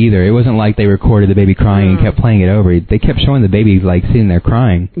looped either. It wasn't like they recorded the baby crying and kept playing it over. They kept showing the baby like sitting there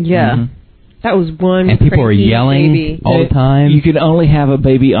crying. Yeah. Mm-hmm. That was one And people were crazy yelling baby. all the time. You could only have a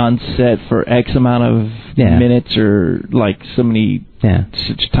baby on set for X amount of minutes or like so many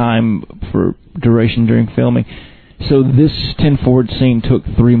such time for duration during filming. So this 10 forward scene took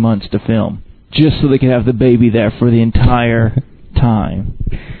 3 months to film just so they could have the baby there for the entire time.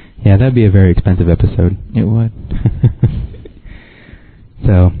 Yeah, that'd be a very expensive episode. It would.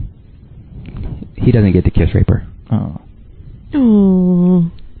 So he doesn't get to kiss rape her. Oh.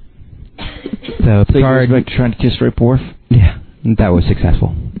 Oh. So So Picard, you was trying to kiss rape Worf? yeah, that was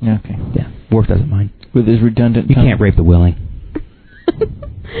successful. Yeah, okay. Yeah, Worf doesn't mind. With his redundant You tongue. can't rape the willing.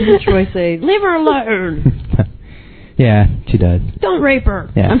 Troy say, leave her alone. Yeah, she does. Don't rape her.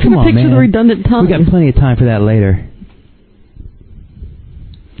 Yeah, I'm come trying to on, picture man. the redundant tongue. We got plenty of time for that later.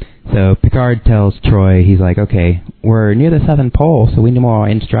 So Picard tells Troy, he's like, okay, we're near the southern pole, so we need more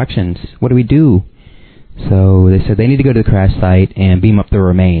instructions. What do we do? So they said they need to go to the crash site and beam up the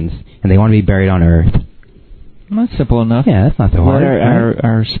remains, and they want to be buried on Earth. Well, that's simple enough. Yeah, that's not so hard. Let right?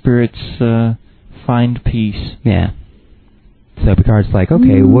 our spirits find peace. Yeah. So Picard's like,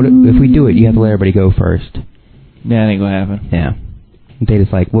 okay, what if we do it? You have to let everybody go first. That ain't gonna happen. Yeah. And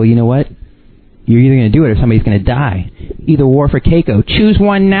Data's like, well, you know what? You're either going to do it or somebody's going to die. Either Worf or Keiko. Choose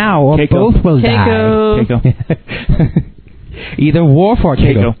one now, or Keiko. both will Keiko. die. Either Worf or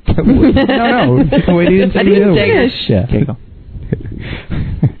Keiko. No. Wait, he didn't say I didn't either. say Yeah. Keiko.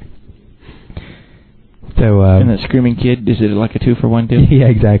 So, And the screaming kid, is it like a 2-for-1 deal? yeah,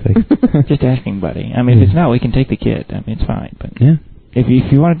 exactly. Just asking, buddy. I mean, if it's not, we can take the kid. I mean, it's fine. But Yeah.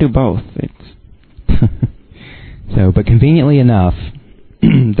 if you want to do both, it's... So, but conveniently enough,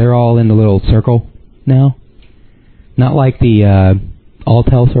 they're all in the little circle now. Not like the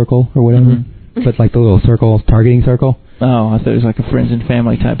Altel circle or whatever, but like the little circle, targeting circle. Oh, I thought it was like a friends and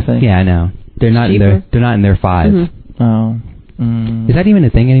family type thing. Yeah, I know. They're not in their 5. Oh. Is that even a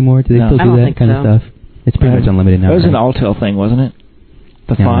thing anymore? Do they No. still I do don't that think kind so. of stuff? It's pretty much unlimited now. That was an right? Altel thing, wasn't it?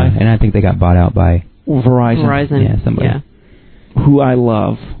 The Yeah, 5? and I think they got bought out by Verizon. Verizon. Yeah, somebody. Yeah. who I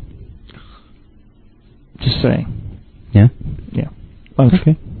love. Just saying. Yeah. Yeah.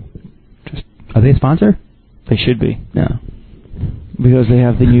 Okay. Are they a sponsor? They should be. No. Because they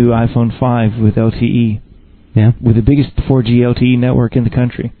have the new iPhone 5 with LTE. Yeah. With the biggest 4G LTE network in the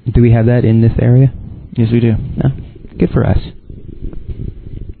country. Do we have that in this area? Yes, we do. No. Good for us.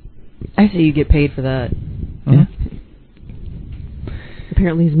 I say you get paid for that. Yeah.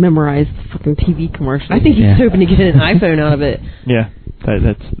 Apparently he's memorized the fucking TV commercials. I think he's hoping to get an iPhone out of it. Yeah. That's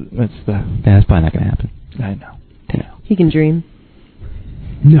the... Yeah, that's probably not going to happen. I know. He can dream.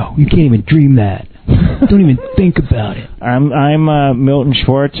 No, you can't even dream that. Don't even think about it. I'm Milton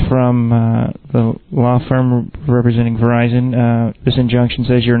Schwartz from the law firm representing Verizon. This injunction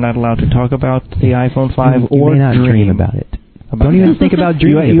says you're not allowed to talk about the iPhone 5 you or may not dream about it. About Don't even think about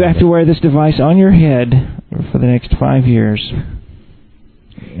dreaming. You have to wear this device on your head for the next 5 years.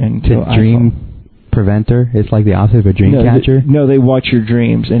 Until the dream preventer? It's like the opposite of a dream catcher? No, they watch your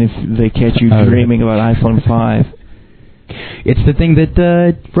dreams, and if they catch you dreaming about iPhone 5... It's the thing that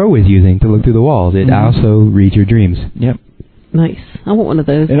Ro is using to look through the walls. It also reads your dreams. Yep. Nice. I want one of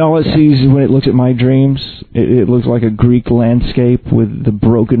those. And all it sees is when it looks at my dreams, it looks like a Greek landscape with the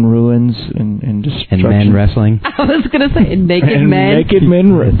broken ruins and destruction. And men wrestling. I was going to say naked men. Naked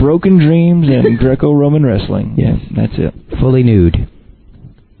men, broken dreams, and Greco-Roman wrestling. Yes. That's it. Fully nude.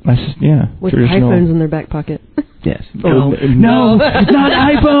 Yeah. With traditional. iPhones in their back pocket. Yes. Oh. No, not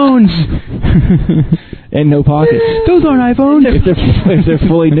iPhones! And no pockets. Those aren't iPhones. If they're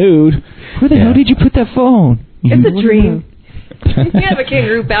fully nude, where the hell did you put that phone? It's a dream. You have a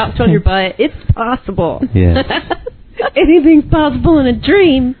kangaroo bounce on your butt. It's possible. Yeah. Anything's possible in a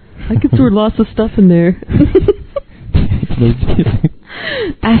dream. I could throw lots of stuff in there.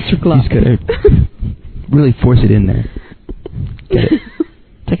 Astrogloss. He's gonna really force it in there. Get it.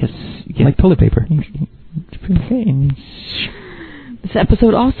 Like toilet paper. This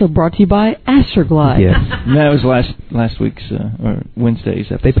episode also brought to you by Astroglide. Yes. That was last week's or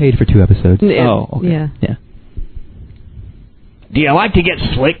Wednesday's episode. They paid for 2 episodes. Oh, okay. Yeah. Yeah. Do you like to get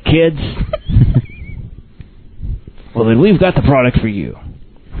slick, kids? Well, then we've got the product for you.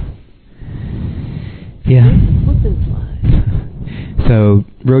 Yeah. So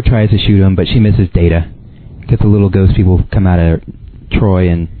Ro tries to shoot him, but she misses Data because the little ghost people come out of Troy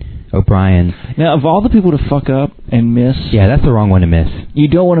and O'Brien. Now, of all the people to fuck up and miss... Yeah, that's the wrong one to miss. You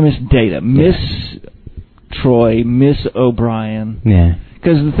don't want to miss Data. Miss Troy, miss O'Brien. Yeah.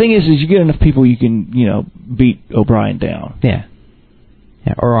 Because the thing is you get enough people you can, beat O'Brien down. Yeah.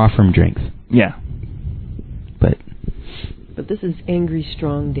 Yeah, or offer him drinks. Yeah. But this is angry,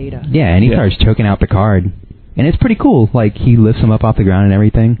 strong Data. yeah, and he starts choking out Picard. And it's pretty cool. Like, he lifts him up off the ground and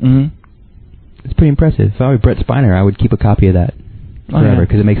everything. Mm-hmm. It's pretty impressive. If I were Brett Spiner, I would keep a copy of that forever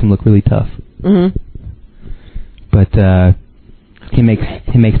because it makes him look really tough. Mm-hmm. But he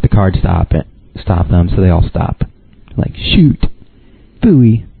makes Picard stop them, so they all stop. Like, shoot,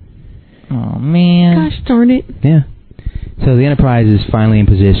 booey. Oh man! Gosh darn it! Yeah. So the Enterprise is finally in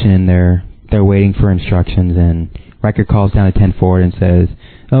position, and they're waiting for instructions. And Riker calls down to 10 forward and says,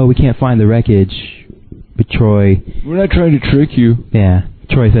 "Oh, we can't find the wreckage." But Troy, we're not trying to trick you. Yeah.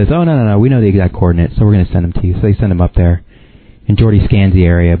 Troy says, "Oh no, we know the exact coordinates, so we're going to send them to you." So they send them up there. And Geordi scans the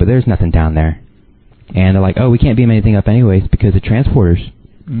area, but there's nothing down there. And they're like, "Oh, we can't beam anything up anyways because of transporters.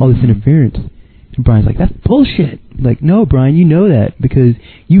 All this interference." And Brian's like, "That's bullshit." Like, "No, Brian, you know that because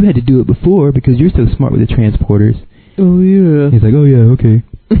you had to do it before because you're so smart with the transporters." Oh, yeah. He's like, "Oh, yeah, okay.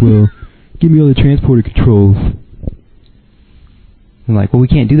 Well, give me all the transporter controls." I'm like, "Well, we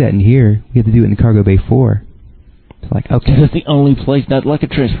can't do that in here. We have to do it in Cargo Bay 4. It's like, okay. That's the only place, not like a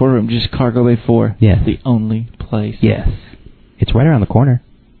transporter room, just Cargo Bay 4. Yes. The only place. Yes. It's right around the corner.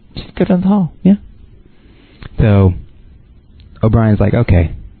 Just go down the hall. Yeah. So, O'Brien's like,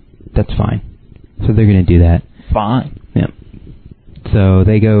 okay, that's fine. So they're going to do that. Fine. Yeah. So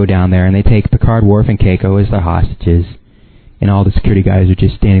they go down there and they take Picard, Worf, and Keiko as their hostages. And all the security guys are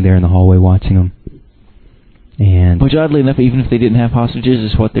just standing there in the hallway watching them. And which, oddly enough, even if they didn't have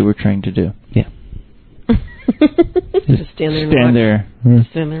hostages, is what they were trained to do. Yeah. Just stand there. Stand there.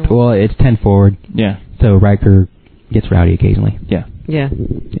 Stand there. Well, it's 10 forward. Yeah. So Riker gets rowdy occasionally. Yeah. Yeah.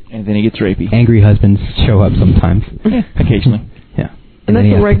 And then he gets rapey. Angry husbands show up sometimes. Yeah. Occasionally. Yeah. And that's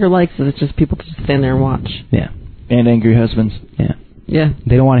what Riker likes, is it's just people to just stand there and watch. Yeah. And angry husbands. Yeah. Yeah.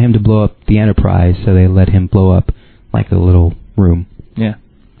 They don't want him to blow up the Enterprise, so they let him blow up like a little room. Yeah.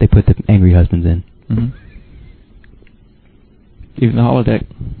 They put the angry husbands in. Mm-hmm. Even the holodeck.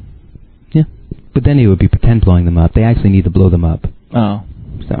 Yeah. But then it would be pretend blowing them up. They actually need to blow them up. Oh.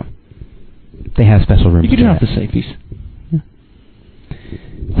 So they have special rooms. You can turn off the safeties. Yeah.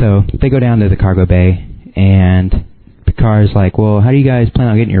 So they go down to the cargo bay, and Picard's like, well, how do you guys plan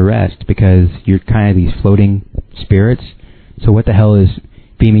on getting your rest? Because you're kind of these floating spirits. So what the hell is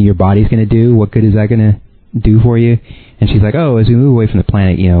beaming your body's going to do? What good is that going to do for you? And she's like, oh, as we move away from the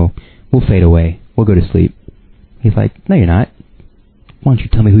planet, we'll fade away. We'll go to sleep. He's like, no, you're not. Why don't you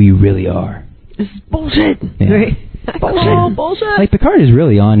tell me who you really are? This is bullshit. Yeah. Right? Oh, bullshit. Like, Picard is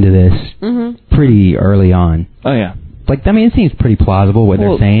really onto this pretty early on. Oh, yeah. Like, I mean, it seems pretty plausible what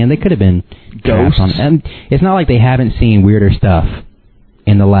they're saying. They could have been ghosts. And it's not like they haven't seen weirder stuff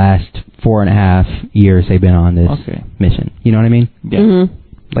in the last 4.5 years they've been on this mission. You know what I mean? Yeah.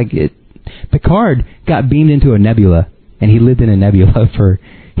 Like, Picard got beamed into a nebula, and he lived in a nebula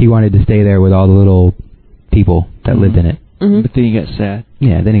he wanted to stay there with all the little people that lived in it. But then he got sad.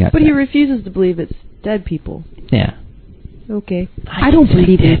 Yeah, then he got But sad. he refuses to believe it's dead people. Yeah. Okay. I don't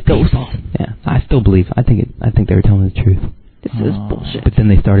believe it's ghosts. Yeah, I still believe. I think they were telling the truth. This is bullshit. But then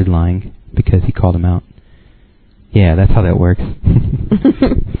they started lying because he called them out. Yeah, that's how that works.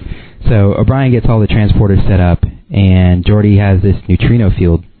 So O'Brien gets all the transporters set up, and Geordi has this neutrino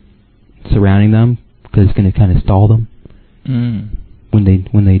field surrounding them because it's going to kind of stall them when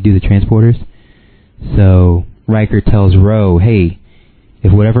they do the transporters. So Riker tells Ro, hey,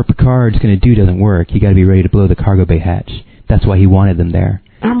 if whatever Picard's going to do doesn't work, you got to be ready to blow the cargo bay hatch. That's why he wanted them there.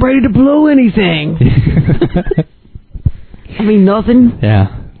 I'm ready to blow anything. I mean, nothing.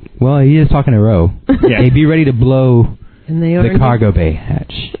 Yeah. Well, he is talking to Ro. Yeah. Hey, be ready to blow And they are the cargo bay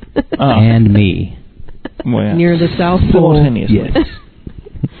hatch. And me. Well, yeah. near the South Pole. Simultaneously. Yes.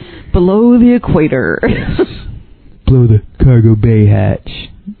 Below the equator. Blow the cargo bay hatch.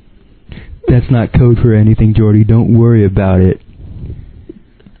 That's not code for anything, Geordi. Don't worry about it.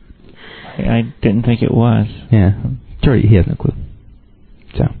 I didn't think it was. Yeah. Geordi, he has no clue.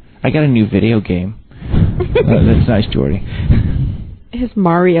 So. I got a new video game. That's nice, Geordi. It has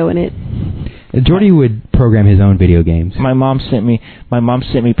Mario in it. Geordi would program his own video games. My mom sent me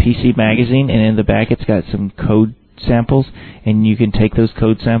PC Magazine, and in the back it's got some code samples, and you can take those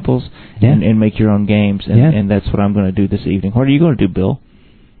code samples and make your own games, and that's what I'm going to do this evening. What are you going to do, Bill?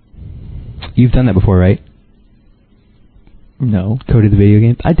 You've done that before, right? No. Coded the video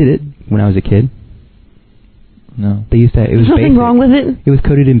games? I did it when I was a kid. No. They used to. It was There's nothing basic. wrong with it. It was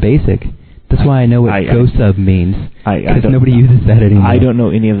coded in BASIC. That's why I know what GoSub means. Because nobody uses that anymore. I don't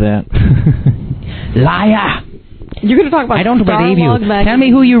know any of that. Liar! You're going to talk about I don't believe you. Magazine. Tell me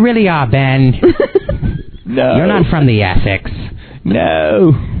who you really are, Ben. No. You're not from the Essex.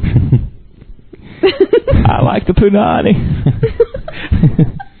 No. I like the punani.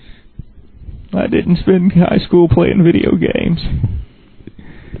 I didn't spend high school playing video games.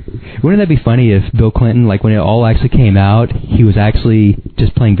 Wouldn't that be funny if Bill Clinton, like when it all actually came out, he was actually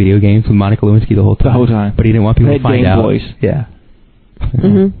just playing video games with Monica Lewinsky the whole time? The whole time. But he didn't want people to find Game out. Voice. Yeah.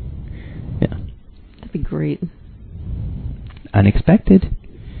 Yeah. That'd be great. Unexpected.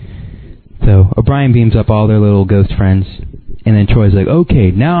 So O'Brien beams up all their little ghost friends, and then Troy's like,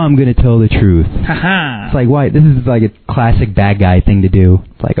 okay, now I'm going to tell the truth. It's like, why? This is like a classic bad guy thing to do.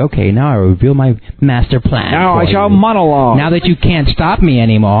 It's like, okay, now I reveal my master plan. Now I shall monologue. Now that you can't stop me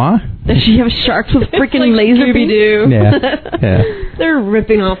anymore. Does she have sharks with freaking like laser beams? Scooby-Doo. Yeah. They're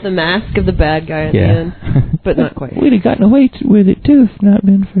ripping off the mask of the bad guy at the end, but not quite. We'd have gotten away with it, too, if not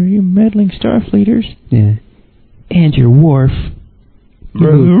been for you meddling Starfleeters. Yeah. And your Worf.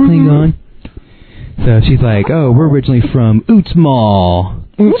 Klingon. So she's like, oh, we're originally from Utsmal.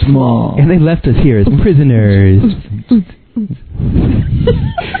 Utsmal. And they left us here as prisoners.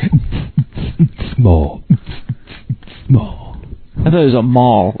 Small. I thought it was a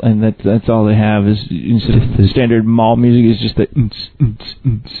mall, and that's all they have is instead of the standard mall music is just the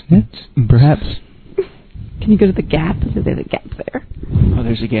Perhaps. Can you go to the Gap? Is there a Gap there? Oh,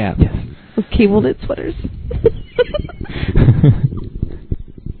 there's a gap. Yes. With cable knit sweaters.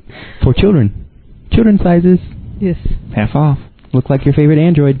 For children. Children sizes. Yes. Half off. Look like your favorite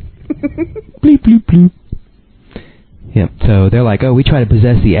android. Bleep, bloop, bloop. Yep, so they're like, oh, we tried to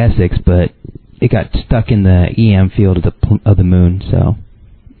possess the Essex, but it got stuck in the EM field of the moon, so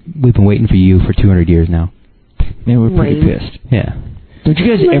we've been waiting for you for 200 years now. Man, we're pretty Lame. pissed. Yeah. Don't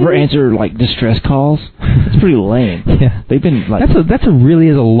you guys ever answer, like, distress calls? It's pretty lame. Yeah. They've been, like... That's a really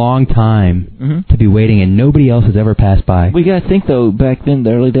is a long time to be waiting, and nobody else has ever passed by. We gotta think, though, back then, in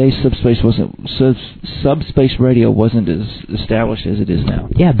the early days, subspace radio wasn't as established as it is now.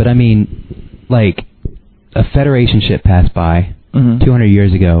 Yeah, but I mean, like, a Federation ship passed by 200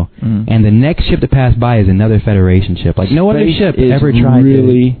 years ago, and the next ship to pass by is another Federation ship. Like, no other ship ever tried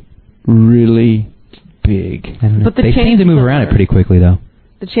really big. But they seem to move around it pretty quickly, though.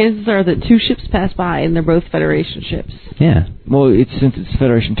 The chances are that 2 ships pass by and they're both Federation ships. Yeah. Well, since it's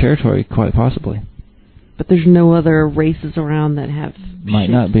Federation territory, quite possibly. but there's no other races around that have. Might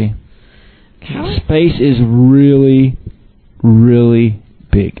ships. not be. How? Space is really, really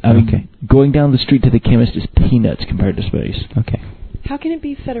big. I mean, Okay. going down the street to the chemist is peanuts compared to space. Okay. How can it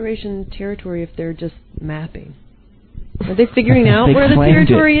be Federation territory if they're just mapping? Are they figuring out They where the claimed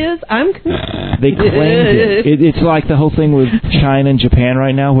territory is? I'm. They claimed it. It's like the whole thing with China and Japan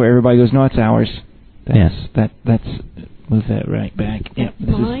right now, where everybody goes, "No, it's ours." That's move that right back. Yep, this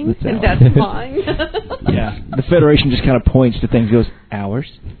Mine? is And ours. that's mine. Yeah, the Federation just kind of points to things, and goes, "Ours,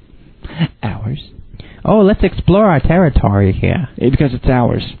 ours." Oh, let's explore our territory here. Because it's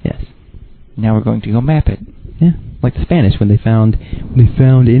ours. Yes. Now we're going to go map it. Yeah. Like the Spanish when they found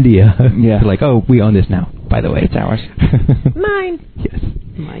India. Yeah. They're like, oh, we own this now. By the way, It's ours. Mine. Yes.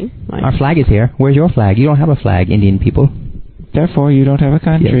 Mine. Our flag is here. Where's your flag? You don't have a flag, Indian people. Therefore, you don't have a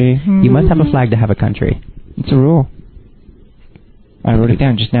country. Yes. You must have a flag to have a country. It's a rule. I wrote it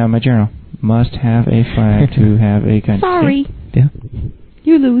down just now in my journal. Must have a flag to have a country. Sorry, Yeah.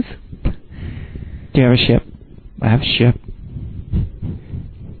 you lose. Do you have a ship? I have a ship.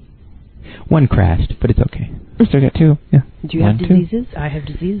 One crashed, but it's okay. Still got two. Yeah. Do you have 1, 2. diseases? I have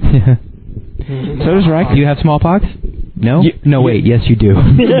diseases. So does Riker. Do you have smallpox? No? You- Wait. Yes, you do.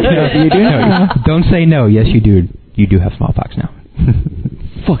 You do? No, don't say no. Yes, you do. You do have smallpox now.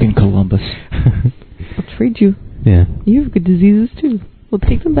 Fucking Columbus. Let's trade you. Yeah. You have good diseases too. We'll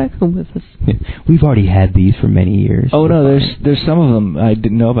take them back home with us. We've already had these for many years. Oh no, there's some of them. I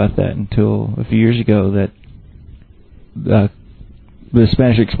didn't know about that until a few years ago that the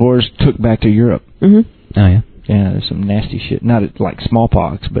Spanish explorers took back to Europe. Mm-hmm. Oh, yeah. Yeah, there's some nasty shit. Not like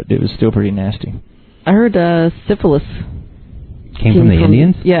smallpox, but it was still pretty nasty. I heard syphilis Came from the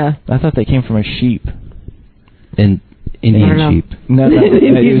Indians? Yeah. I thought they came from a sheep. And I don't know. Indian sheep. No,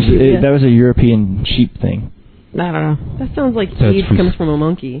 Indian sheep, yeah. that was a European sheep thing. I don't know. That sounds like So it's AIDS from- comes from a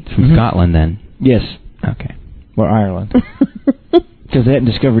monkey. It's from Mhm. Scotland, then. Yes, Okay. or Ireland, because they hadn't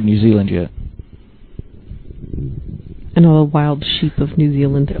discovered New Zealand yet. I know the wild sheep of New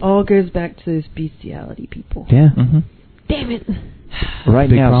Zealand. It all goes back to those bestiality people. Yeah. Mm-hmm. Damn it. Right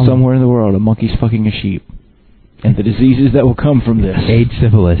Big now, problem. somewhere in the world, a monkey's fucking a sheep, and the diseases that will come from this. AIDS,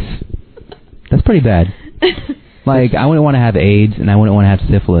 syphilis. That's pretty bad. Like, I wouldn't want to have AIDS, and I wouldn't want to have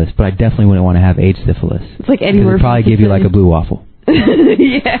syphilis, but I definitely wouldn't want to have AIDS, syphilis. It's like Eddie Because Murphy. it'd probably give you like a blue waffle.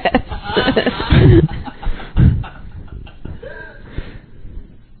 Yes.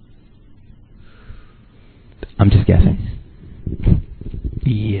 I'm just guessing.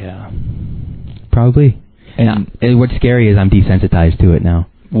 Yeah. Probably. And What's scary is I'm desensitized to it now.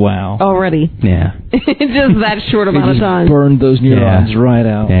 wow. Already. Yeah. Just that short It amount of just time. burned those neurons right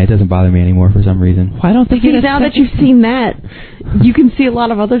out. Yeah, it doesn't bother me anymore for some reason. Why don't they See, get a now that second- you've seen that, you can see a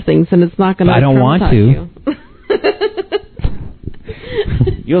lot of other things, and it's not going to. I don't want to.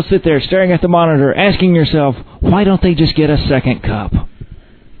 You'll sit there staring at the monitor, asking yourself, why don't they just get a second cup?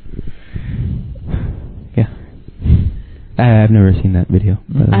 Yeah. I've never seen that video.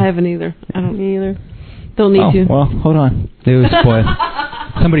 But, I haven't either. I don't either. Don't need Oh, to. well, hold on. It was spoiled.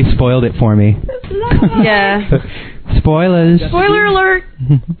 Somebody spoiled it for me. Yeah. Spoilers. Spoiler alert!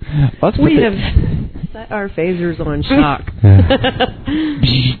 Let's put We the- have set our phasers on shock.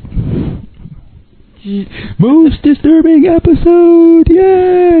 Most disturbing episode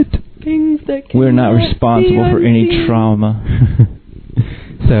yet. Things that We're not cannot responsible be for any unseen. trauma.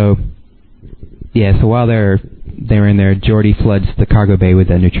 So while they're in there, Geordi floods the cargo bay with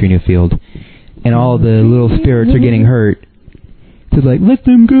a neutrino field, and all the little spirits are getting hurt. So like, let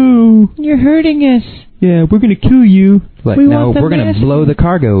them go. You're hurting us. Yeah, we're gonna kill you. Like, We no, want the we're gonna message. blow the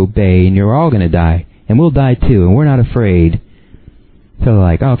cargo bay, and you're all gonna die, and we'll die too, and we're not afraid. So they're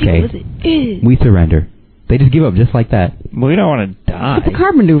like, okay, we surrender. They just give up just like that. We don't want to die. It's a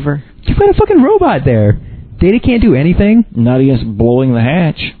card maneuver. You've got a fucking robot there. Data can't do anything. Not against blowing the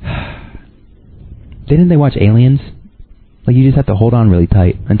hatch. Didn't they watch Aliens? Like, you just have to hold on really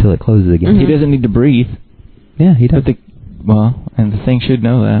tight until it closes again. He doesn't need to breathe. Yeah, he does. But and the thing should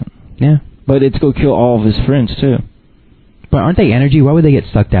know that. Yeah. But it's going to kill all of his friends, too. But aren't they energy? Why would they get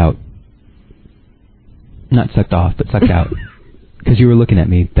sucked out? Not sucked off, but sucked out. Because you were looking at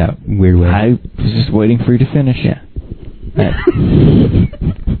me that weird way. I was just waiting for you to finish. Yeah.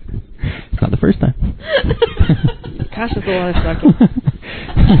 It's not the first time. Gosh, that's a lot of sucking.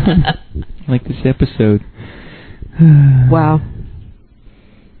 Like this episode. Wow.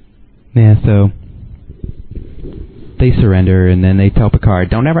 Yeah, so they surrender, and then they tell Picard,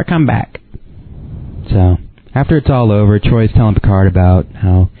 don't ever come back. So, after it's all over, Troy's telling Picard about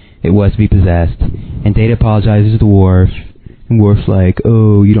how it was to be possessed, and Data apologizes to Worf, and Worf's like,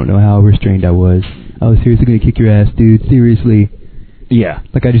 oh, you don't know how restrained I was. I was seriously going to kick your ass, dude, seriously. Yeah.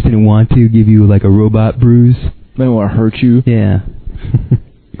 Like, I just didn't want to give you, like, a robot bruise. They don't want to hurt you. Yeah.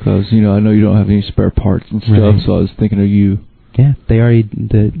 Because, I know you don't have any spare parts and stuff, Right. so I was thinking of you. Yeah,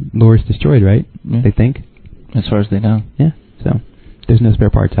 the lore's destroyed, right? Yeah. They think. As far as they know. Yeah, so there's no spare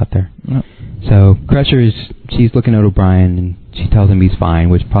parts out there. No. So Crusher she's looking at O'Brien, and she tells him he's fine,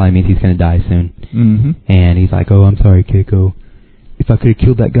 which probably means he's going to die soon. Mm-hmm. And he's like, "Oh, I'm sorry, Keiko. If I could have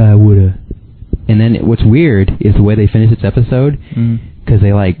killed that guy, I would have." And then what's weird is the way they finish this episode, because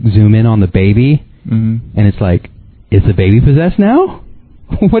they like zoom in on the baby, and it's like, is the baby possessed now?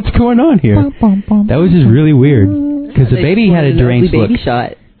 What's going on here? That was just really weird, because the baby had a deranged look. Baby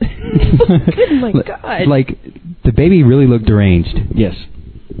shot. Oh my god! Like, the baby really looked deranged. Yes.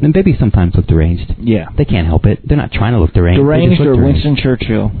 And babies sometimes look deranged. Yeah. They can't help it. They're not trying to look deranged. Deranged They just or look deranged. Winston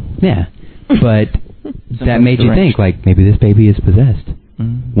Churchill. Yeah. But that made you deranged. think, like, maybe this baby is possessed.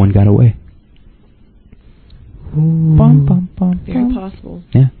 One got away. Very possible.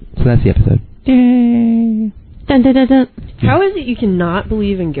 Yeah. So that's the episode. Yay. Dun, dun, dun, dun. How is it you cannot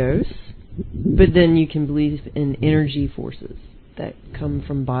believe in ghosts, but then you can believe in energy forces that come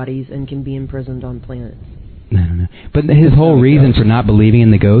from bodies and can be imprisoned on planets? I don't know. But his whole reason for not believing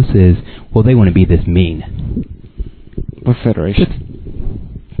in the ghosts is, well, they want to be this mean. What Federation?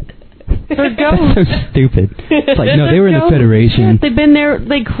 They're That's ghosts. so stupid. It's like, no, they were in the Federation. They've been there,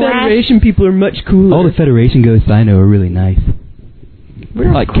 they crashed. Federation people are much cooler. All the Federation ghosts I know are really nice.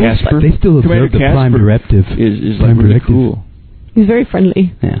 We're like Casper. They still Commander observe the Casper Prime Directive. Is Prime like really Directive. cool. He's very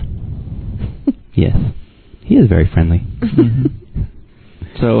friendly. Yeah. Yes. He is very friendly.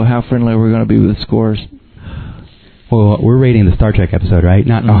 So how friendly are we going to be with the scores? Well, we're rating the Star Trek episode, right?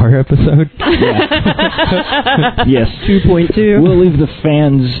 Not our episode. Yes. 2.2. We'll leave the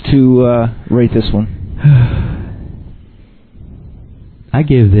fans to rate this one. I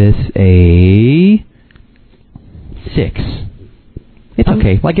give this a 6. It's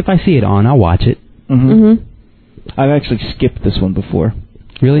okay. Like, if I see it on, I'll watch it. I've actually skipped this one before.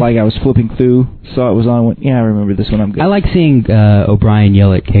 Really? Like, I was flipping through, saw it was on, went, yeah, I remember this one, I'm good. I like seeing O'Brien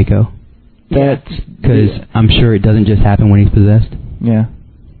yell at Keiko. That's... Because I'm sure it doesn't just happen when he's possessed. Yeah.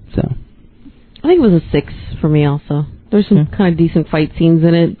 So. I think it was a 6 for me also. There's some kind of decent fight scenes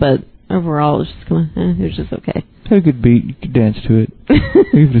in it, but overall it was just kind of, it was just okay. Had a good beat, you could dance to it.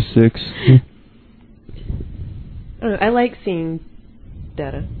 Give it a 6. I don't know, I like seeing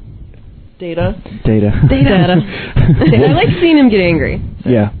Data. I like seeing him get angry.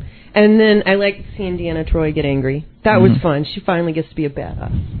 Yeah. And then I like seeing Deanna Troi get angry. That was fun. She finally gets to be a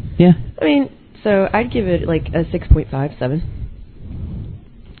badass. Yeah. I mean, so I'd give it like a 6.57.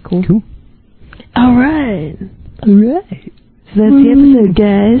 Cool. All right. So that's the episode,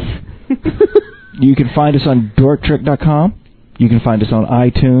 guys. You can find us on dorktrek.com. You can find us on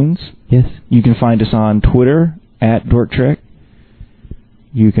iTunes. Yes. You can find us on Twitter at dorktrek.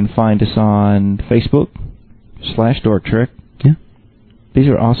 You can find us on Facebook /dorktrek. Yeah. These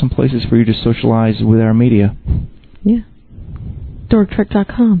are awesome places for you to socialize with our media. Yeah.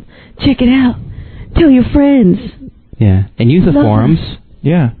 Dorktrek.com. Check it out. Tell your friends. Yeah. And use the Love forums.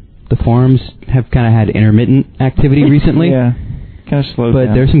 Yeah. The forums have kind of had intermittent activity recently. Yeah. Kind of slowed But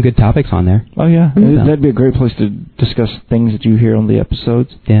down. there's some good topics on there. Oh, yeah. Mhm. That'd be a great place to discuss things that you hear on the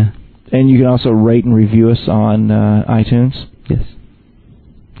episodes. Yeah. And you can also rate and review us on iTunes. Yes.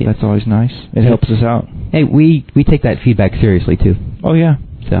 That's always nice. It helps us out. Hey, we take that feedback seriously, too. Oh, yeah.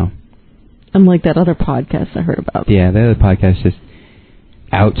 So. Unlike that other podcast I heard about. Yeah, the other podcast just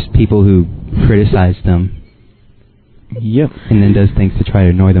outs people who criticize them. Yep. And then does things to try to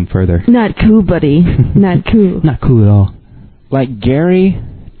annoy them further. Not cool, buddy. Not cool. Not cool at all. Like Gary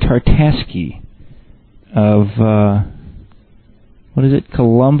Tartaski of, what is it?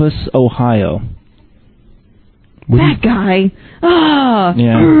 Columbus, Ohio. That guy. Ah.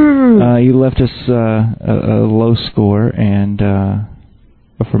 Yeah. You left us a low score, and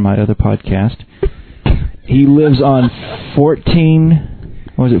for my other podcast, he lives on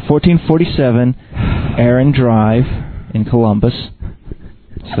 1447 Aaron Drive in Columbus.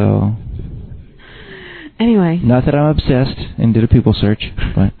 So, anyway, not that I'm obsessed and did a people search,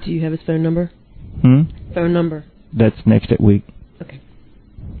 but Do you have his phone number? Phone number. That's next week. Okay.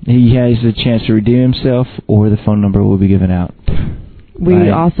 He has a chance to redeem himself, or the phone number will be given out. we Right.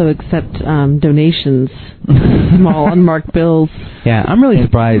 also accept donations, small unmarked bills. Yeah, I'm really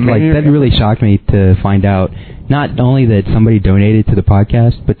surprised. Like, that really shocked me to find out not only that somebody donated to the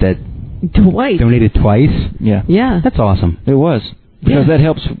podcast, but that Twice. donated twice. Yeah. Yeah. That's awesome. It was. Because that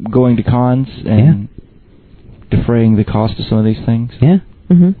helps going to cons and defraying the cost of some of these things. Yeah.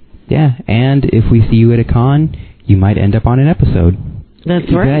 Mm-hmm. Yeah, and if we see you at a con, you might end up on an episode.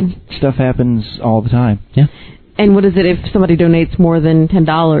 That's right. That stuff happens all the time. Yeah. And what is it if somebody donates more than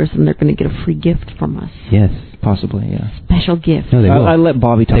 $10, then they're going to get a free gift from us? Yes. Possibly, yeah. Special gift. No, they will. I let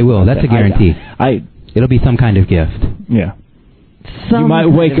Bobby talk. They will. about That's that. a guarantee. It'll be some kind of gift. Yeah. Some You might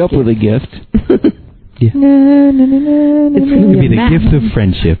kind wake of up with a gift. Yeah. It's going It'll to be be a the map. gift of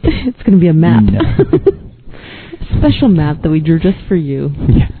friendship. It's going to be a map. No. A special map that we drew just for you.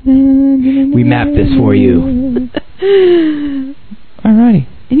 Yeah. We mapped this for you. Alrighty.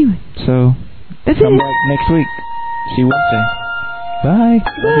 Anyway. So, That's come it. back next week. See you Wednesday. Bye.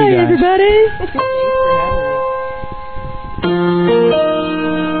 Love Bye, you guys. everybody. Thanks for having me.